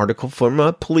read an article from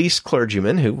a police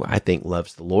clergyman who I think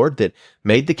loves the Lord that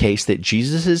made the case that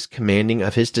Jesus' commanding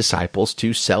of his disciples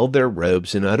to sell their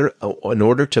robes in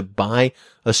order to buy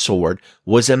a sword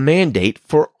was a mandate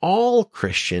for all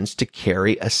Christians to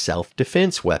carry a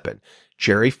self-defense weapon.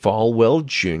 Jerry Falwell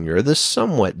Jr., the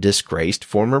somewhat disgraced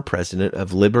former president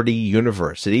of Liberty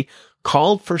University,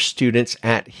 called for students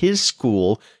at his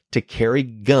school to carry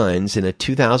guns in a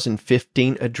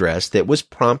 2015 address that was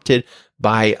prompted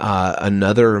by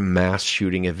another mass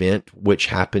shooting event, which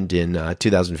happened in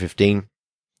 2015,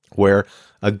 where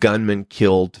a gunman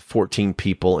killed 14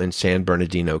 people in San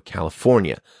Bernardino,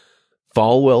 California.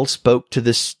 Falwell spoke to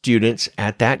the students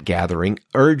at that gathering,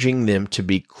 urging them to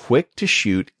be quick to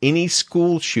shoot any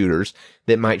school shooters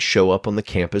that might show up on the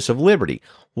campus of Liberty.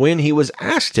 When he was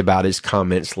asked about his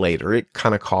comments later, it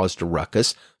kind of caused a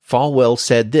ruckus. Falwell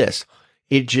said this,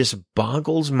 "It just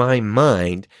boggles my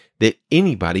mind that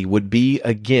anybody would be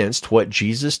against what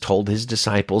Jesus told his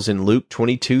disciples in Luke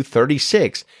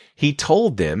 22:36. He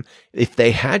told them if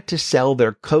they had to sell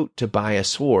their coat to buy a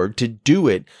sword, to do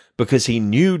it because he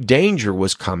knew danger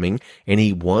was coming and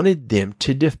he wanted them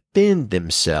to defend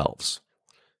themselves."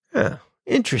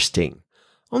 Interesting.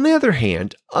 On the other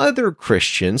hand, other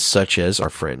Christians, such as our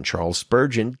friend Charles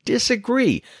Spurgeon,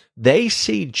 disagree. They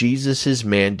see Jesus'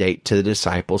 mandate to the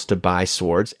disciples to buy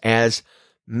swords as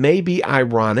maybe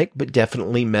ironic, but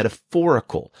definitely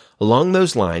metaphorical. Along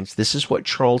those lines, this is what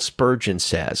Charles Spurgeon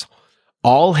says.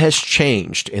 All has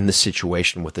changed in the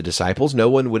situation with the disciples. No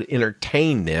one would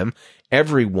entertain them.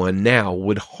 Everyone now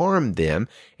would harm them,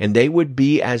 and they would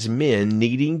be as men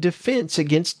needing defense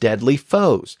against deadly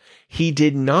foes. Jesus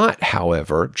did not,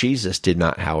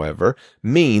 however,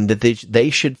 mean that they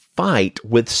should fight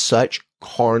with such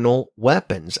carnal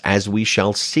weapons, as we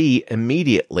shall see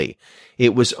immediately.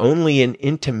 It was only an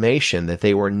intimation that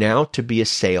they were now to be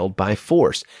assailed by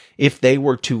force. If they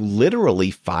were to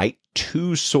literally fight,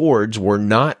 2 swords were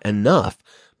not enough,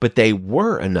 but they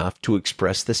were enough to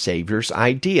express the Savior's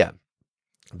idea.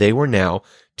 They were now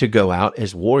to go out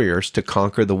as warriors to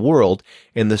conquer the world,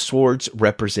 and the swords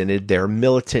represented their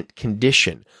militant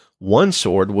condition. One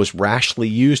sword was rashly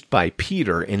used by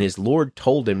Peter, and his Lord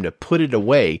told him to put it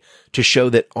away to show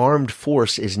that armed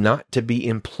force is not to be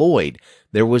employed.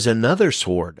 There was another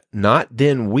sword, not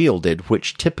then wielded,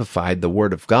 which typified the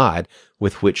word of God,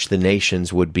 with which the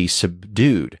nations would be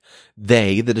subdued.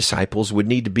 They, the disciples, would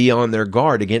need to be on their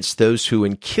guard against those who,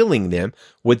 in killing them,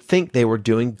 would think they were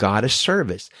doing God a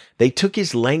service. They took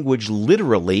his language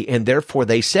literally, and therefore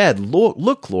they said,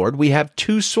 Look, Lord, we have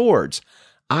 2 swords.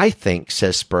 I think,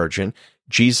 says Spurgeon,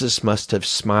 Jesus must have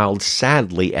smiled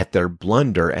sadly at their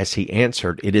blunder as he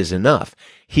answered, "It is enough."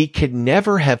 He could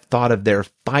never have thought of their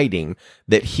fighting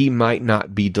that he might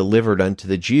not be delivered unto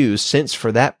the Jews, since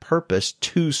for that purpose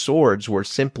 2 swords were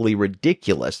simply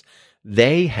ridiculous.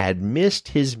 They had missed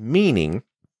his meaning,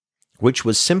 which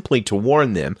was simply to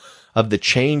warn them of the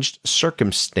changed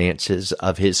circumstances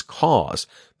of his cause.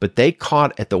 But they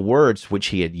caught at the words which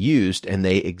he had used, and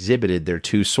they exhibited their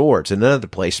 2 swords. In another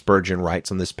place, Spurgeon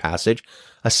writes on this passage,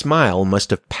 "A smile must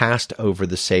have passed over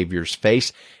the Savior's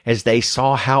face as they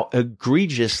saw how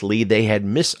egregiously they had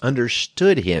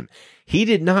misunderstood him. He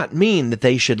did not mean that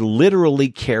they should literally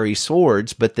carry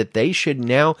swords, but that they should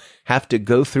now have to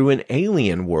go through an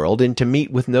alien world and to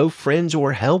meet with no friends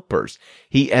or helpers.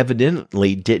 He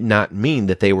evidently did not mean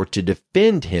that they were to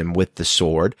defend him with the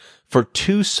sword, for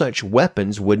 2 such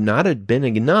weapons would not have been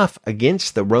enough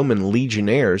against the Roman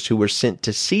legionnaires who were sent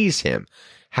to seize him.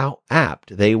 How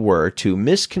apt they were to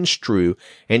misconstrue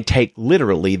and take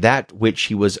literally that which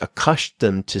he was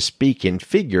accustomed to speak in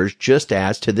figures, just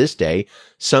as to this day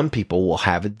some people will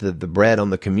have it that the bread on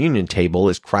the communion table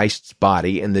is Christ's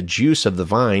body and the juice of the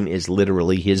vine is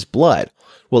literally his blood.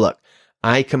 Well, look,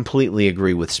 I completely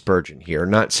agree with Spurgeon here,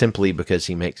 not simply because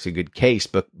he makes a good case,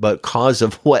 but because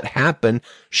of what happened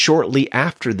shortly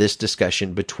after this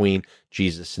discussion between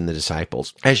Jesus and the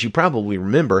disciples. As you probably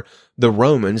remember, the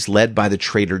Romans, led by the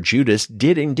traitor Judas,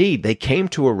 did indeed. They came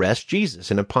to arrest Jesus,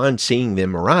 and upon seeing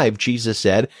them arrive, Jesus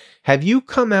said, "Have you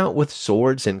come out with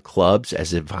swords and clubs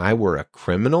as if I were a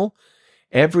criminal?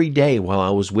 Every day while I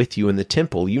was with you in the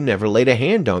temple, you never laid a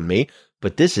hand on me,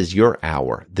 but this is your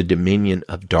hour, the dominion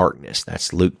of darkness.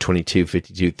 That's Luke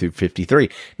 22:52 through 53.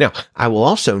 Now, I will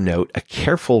also note a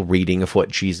careful reading of what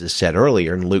Jesus said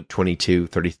earlier in Luke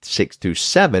 22:36 through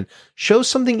 7 shows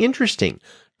something interesting.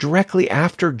 Directly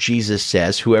after Jesus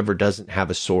says, whoever doesn't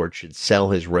have a sword should sell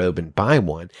his robe and buy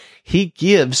one, he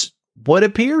gives what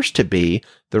appears to be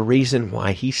the reason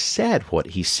why he said what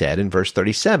he said in verse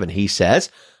 37. He says,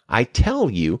 I tell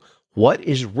you, what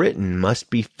is written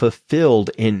must be fulfilled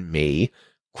in me,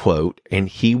 quote, and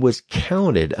he was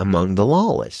counted among the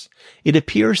lawless. It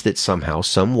appears that somehow,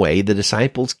 some way, the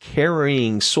disciples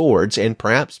carrying swords and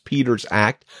perhaps Peter's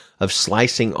act of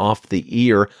slicing off the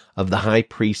ear of the high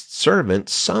priest's servant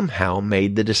somehow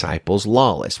made the disciples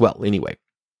lawless. Well, anyway,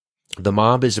 the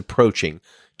mob is approaching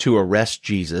to arrest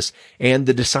Jesus, and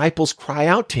the disciples cry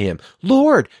out to him,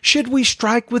 Lord, should we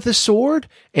strike with the sword?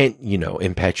 And,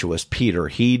 impetuous Peter,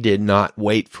 he did not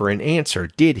wait for an answer,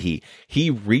 did he?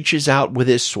 He reaches out with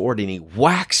his sword and he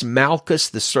whacks Malchus,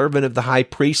 the servant of the high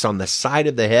priest, on the side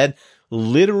of the head,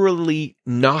 literally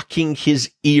knocking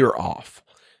his ear off.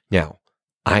 Now,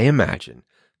 I imagine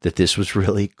that this was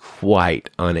really quite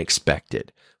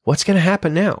unexpected. What's going to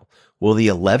happen now? Will the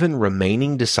 11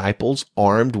 remaining disciples,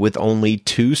 armed with only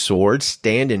 2 swords,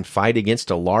 stand and fight against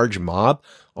a large mob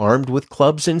armed with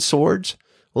clubs and swords?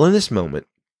 Well, in this moment,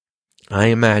 I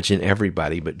imagine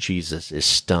everybody but Jesus is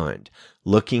stunned,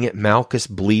 looking at Malchus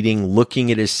bleeding,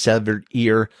 looking at his severed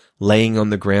ear laying on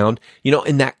the ground.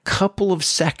 In that couple of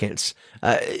seconds,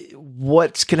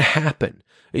 what's going to happen?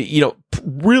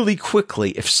 Really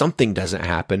quickly, if something doesn't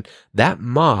happen, that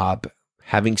mob,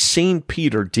 having seen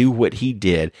Peter do what he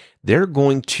did, they're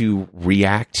going to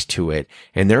react to it,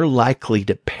 and they're likely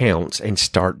to pounce and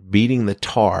start beating the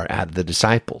tar out of the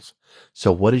disciples.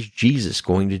 So what is Jesus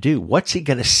going to do? What's he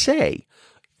going to say?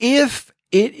 If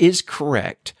it is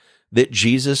correct that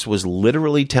Jesus was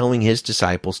literally telling his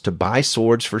disciples to buy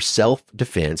swords for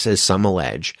self-defense, as some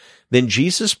allege, then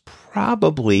Jesus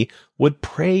probably would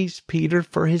praise Peter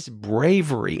for his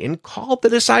bravery and call the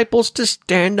disciples to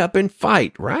stand up and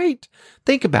fight, right?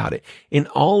 Think about it. In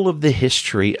all of the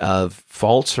history of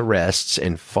false arrests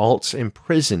and false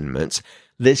imprisonments,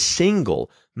 the single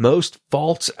most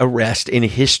false arrest in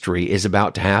history is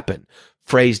about to happen.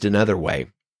 Phrased another way,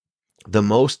 the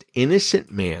most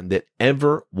innocent man that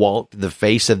ever walked the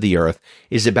face of the earth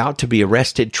is about to be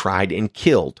arrested, tried, and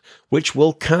killed, which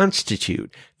will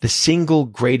constitute the single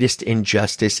greatest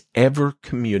injustice ever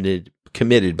committed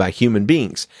by human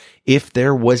beings. If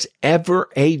there was ever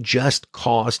a just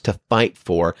cause to fight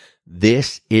for,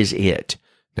 this is it.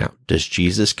 Now, does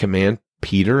Jesus command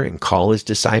Peter and call his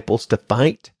disciples to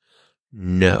fight?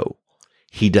 No.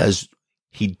 He does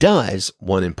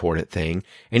one important thing,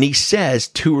 and he says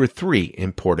 2 or 3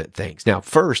 important things. Now,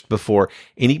 first, before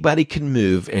anybody can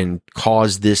move and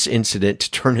cause this incident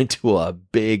to turn into a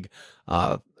big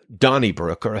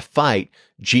Donnybrook or a fight,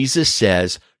 Jesus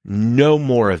says, no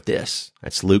more of this.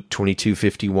 That's Luke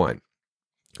 22:51.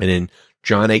 And in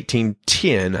John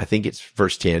 18:10, I think it's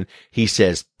verse 10, he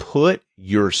says, put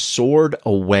your sword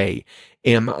away.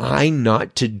 Am I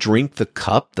not to drink the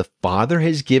cup the Father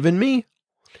has given me?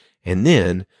 And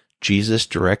then Jesus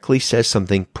directly says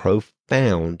something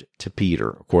profound to Peter,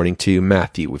 according to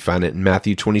Matthew. We find it in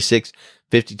Matthew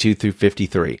 26:52 through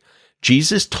 53.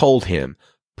 Jesus told him,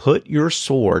 put your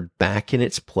sword back in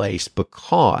its place,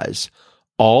 because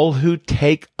all who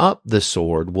take up the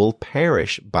sword will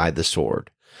perish by the sword.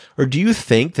 Or do you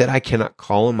think that I cannot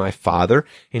call on my Father,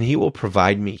 and he will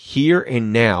provide me here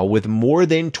and now with more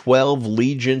than 12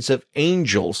 legions of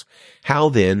angels? How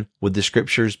then would the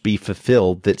scriptures be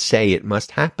fulfilled that say it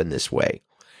must happen this way?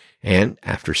 And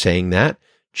after saying that,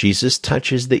 Jesus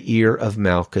touches the ear of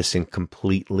Malchus and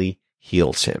completely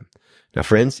heals him. Now,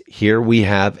 friends, here we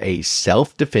have a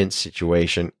self-defense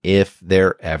situation, if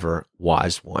there ever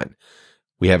was one.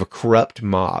 We have a corrupt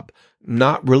mob.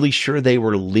 Not really sure they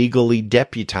were legally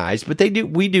deputized, but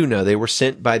we do know they were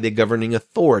sent by the governing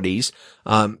authorities.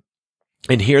 And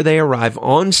here they arrive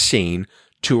on scene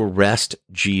to arrest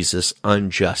Jesus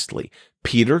unjustly.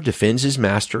 Peter defends his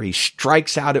master. He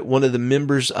strikes out at one of the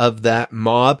members of that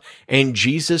mob, and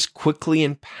Jesus quickly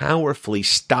and powerfully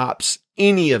stops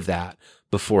any of that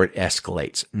before it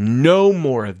escalates. No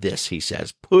more of this, he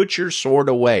says. Put your sword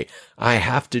away. I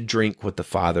have to drink what the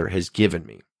Father has given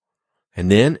me. And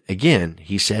then, again,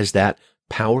 he says that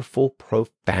powerful,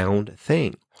 profound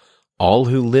thing. All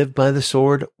who live by the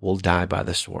sword will die by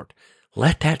the sword.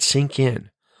 Let that sink in.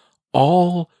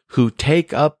 All who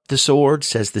take up the sword,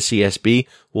 says the CSB,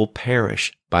 will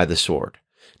perish by the sword.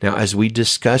 Now, as we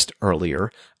discussed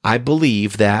earlier, I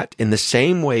believe that in the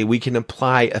same way we can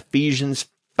apply Ephesians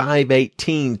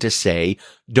 5:18 to say,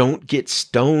 don't get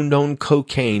stoned on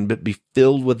cocaine, but be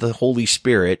filled with the Holy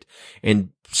Spirit and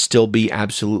still be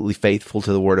absolutely faithful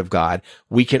to the Word of God.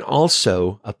 We can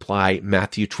also apply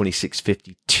Matthew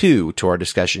 26:52 to our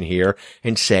discussion here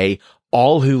and say,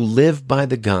 all who live by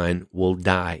the gun will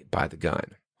die by the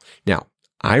gun. Now,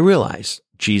 I realize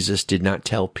Jesus did not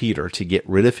tell Peter to get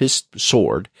rid of his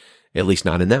sword, at least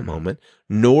not in that moment,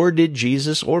 nor did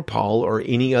Jesus or Paul or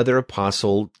any other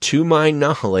apostle, to my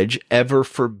knowledge, ever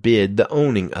forbid the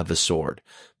owning of a sword.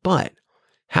 But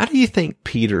how do you think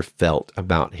Peter felt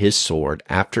about his sword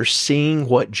after seeing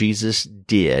what Jesus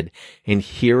did and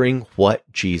hearing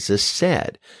what Jesus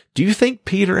said? Do you think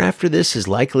Peter after this is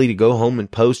likely to go home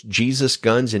and post Jesus,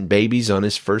 guns, and babies on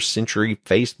his first century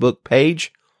Facebook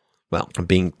page? Well, I'm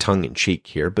being tongue-in-cheek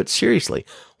here, but seriously,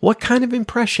 what kind of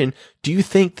impression do you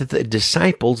think that the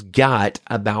disciples got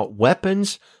about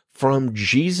weapons from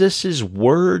Jesus'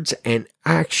 words and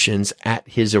actions at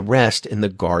his arrest in the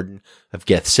Garden of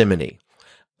Gethsemane?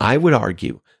 I would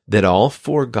argue that all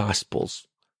four Gospels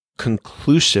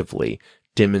conclusively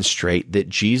demonstrate that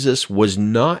Jesus was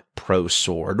not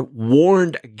pro-sword,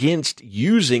 warned against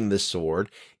using the sword,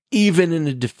 even in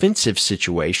a defensive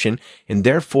situation, and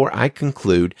therefore I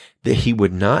conclude that he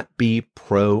would not be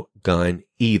pro-gun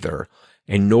either,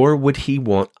 and nor would he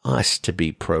want us to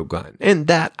be pro-gun. And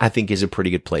that, I think, is a pretty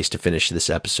good place to finish this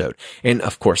episode. And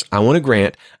of course, I want to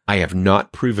grant, I have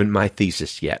not proven my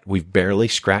thesis yet. We've barely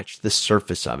scratched the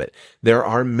surface of it. There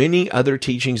are many other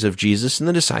teachings of Jesus and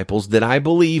the disciples that I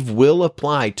believe will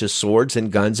apply to swords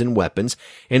and guns and weapons,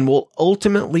 and will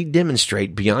ultimately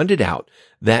demonstrate beyond a doubt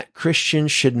that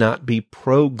Christians should not be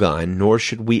pro-gun, nor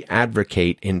should we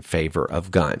advocate in favor of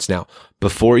guns. Now,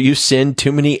 before you send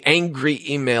too many angry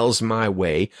emails my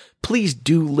way, please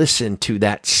do listen to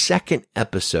that second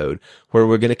episode where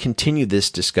we're going to continue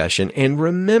this discussion. And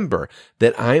remember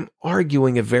that I'm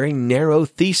arguing a very narrow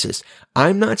thesis.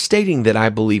 I'm not stating that I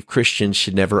believe Christians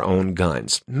should never own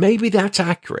guns. Maybe that's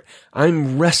accurate.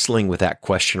 I'm wrestling with that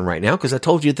question right now because I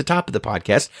told you at the top of the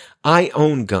podcast, I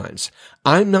own guns.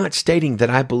 I'm not stating that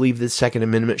I believe the Second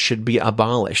Amendment should be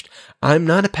abolished. I'm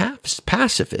not a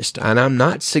pacifist, and I'm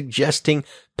not suggesting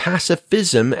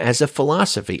pacifism as a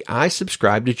philosophy. I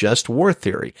subscribe to just war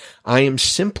theory. I am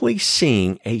simply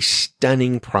seeing a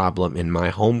stunning problem in my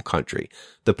home country,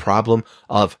 the problem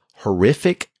of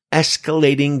horrific,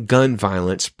 escalating gun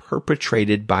violence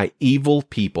perpetrated by evil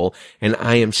people, and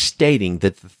I am stating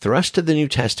that the thrust of the New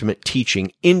Testament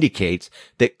teaching indicates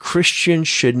that Christians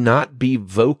should not be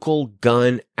vocal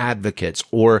gun advocates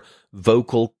or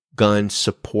vocal gun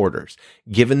supporters,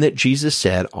 given that Jesus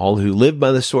said, all who live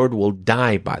by the sword will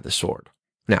die by the sword.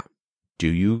 Now, do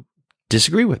you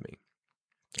disagree with me?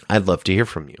 I'd love to hear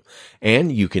from you. And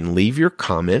you can leave your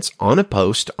comments on a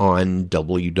post on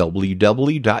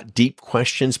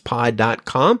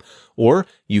www.deepquestionspod.com, or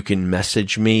you can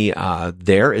message me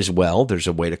there as well. There's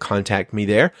a way to contact me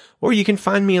there, or you can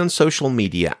find me on social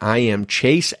media. I am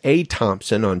Chase A.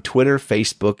 Thompson on Twitter,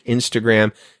 Facebook,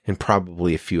 Instagram, and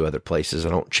probably a few other places. I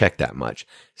don't check that much.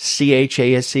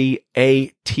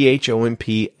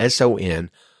 ChaseAThompson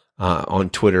on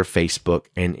Twitter, Facebook,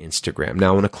 and Instagram. Now,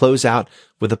 I want to close out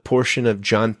with a portion of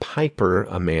John Piper,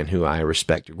 a man who I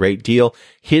respect a great deal,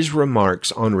 his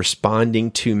remarks on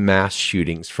responding to mass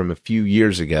shootings from a few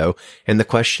years ago, and the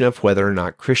question of whether or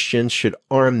not Christians should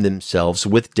arm themselves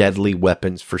with deadly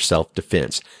weapons for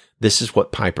self-defense. This is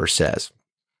what Piper says.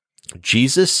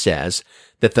 Jesus says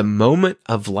that the moment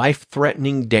of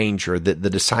life-threatening danger that the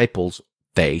disciples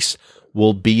face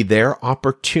will be their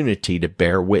opportunity to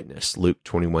bear witness, Luke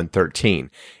 21:13.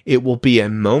 It will be a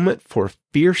moment for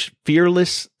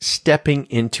fearless stepping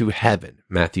into heaven,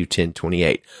 Matthew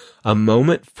 10:28. A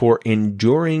moment for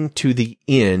enduring to the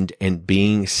end and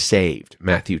being saved,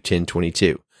 Matthew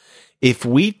 10:22. If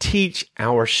we teach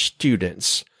our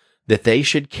students that they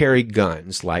should carry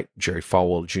guns like Jerry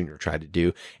Falwell Jr. tried to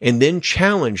do, and then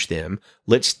challenge them,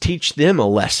 let's teach them a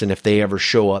lesson if they ever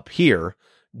show up here,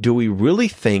 do we really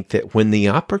think that when the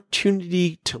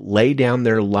opportunity to lay down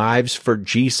their lives for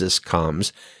Jesus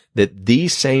comes, that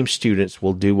these same students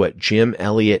will do what Jim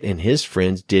Elliot and his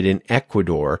friends did in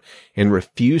Ecuador and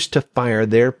refuse to fire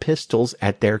their pistols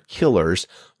at their killers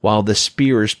while the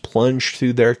spears plunge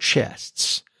through their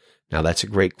chests? Now, that's a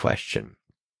great question.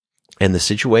 And the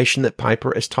situation that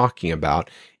Piper is talking about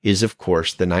is, of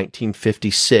course, the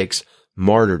 1956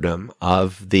 martyrdom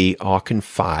of the Aachen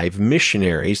 5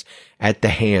 missionaries at the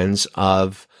hands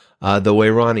of the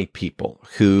Wairani people,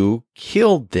 who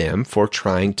killed them for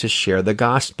trying to share the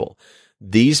gospel.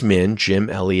 These men, Jim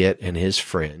Elliot and his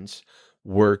friends,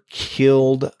 were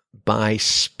killed by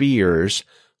spears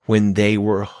when they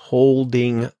were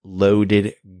holding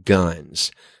loaded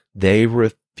guns. They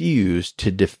refused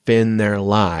to defend their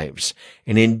lives.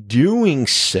 And in doing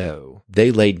so,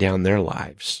 they laid down their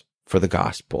lives for the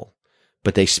gospel.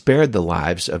 But they spared the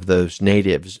lives of those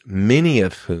natives, many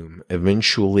of whom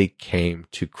eventually came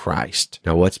to Christ.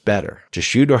 Now, what's better, to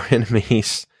shoot our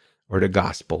enemies or to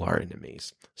gospel our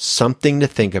enemies? Something to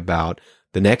think about.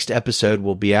 The next episode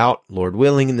will be out, Lord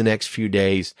willing, in the next few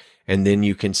days, and then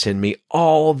you can send me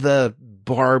all the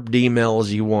barbed emails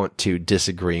you want to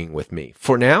disagreeing with me.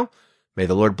 For now, may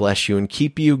the Lord bless you and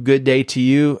keep you. Good day to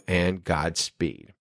you, and Godspeed.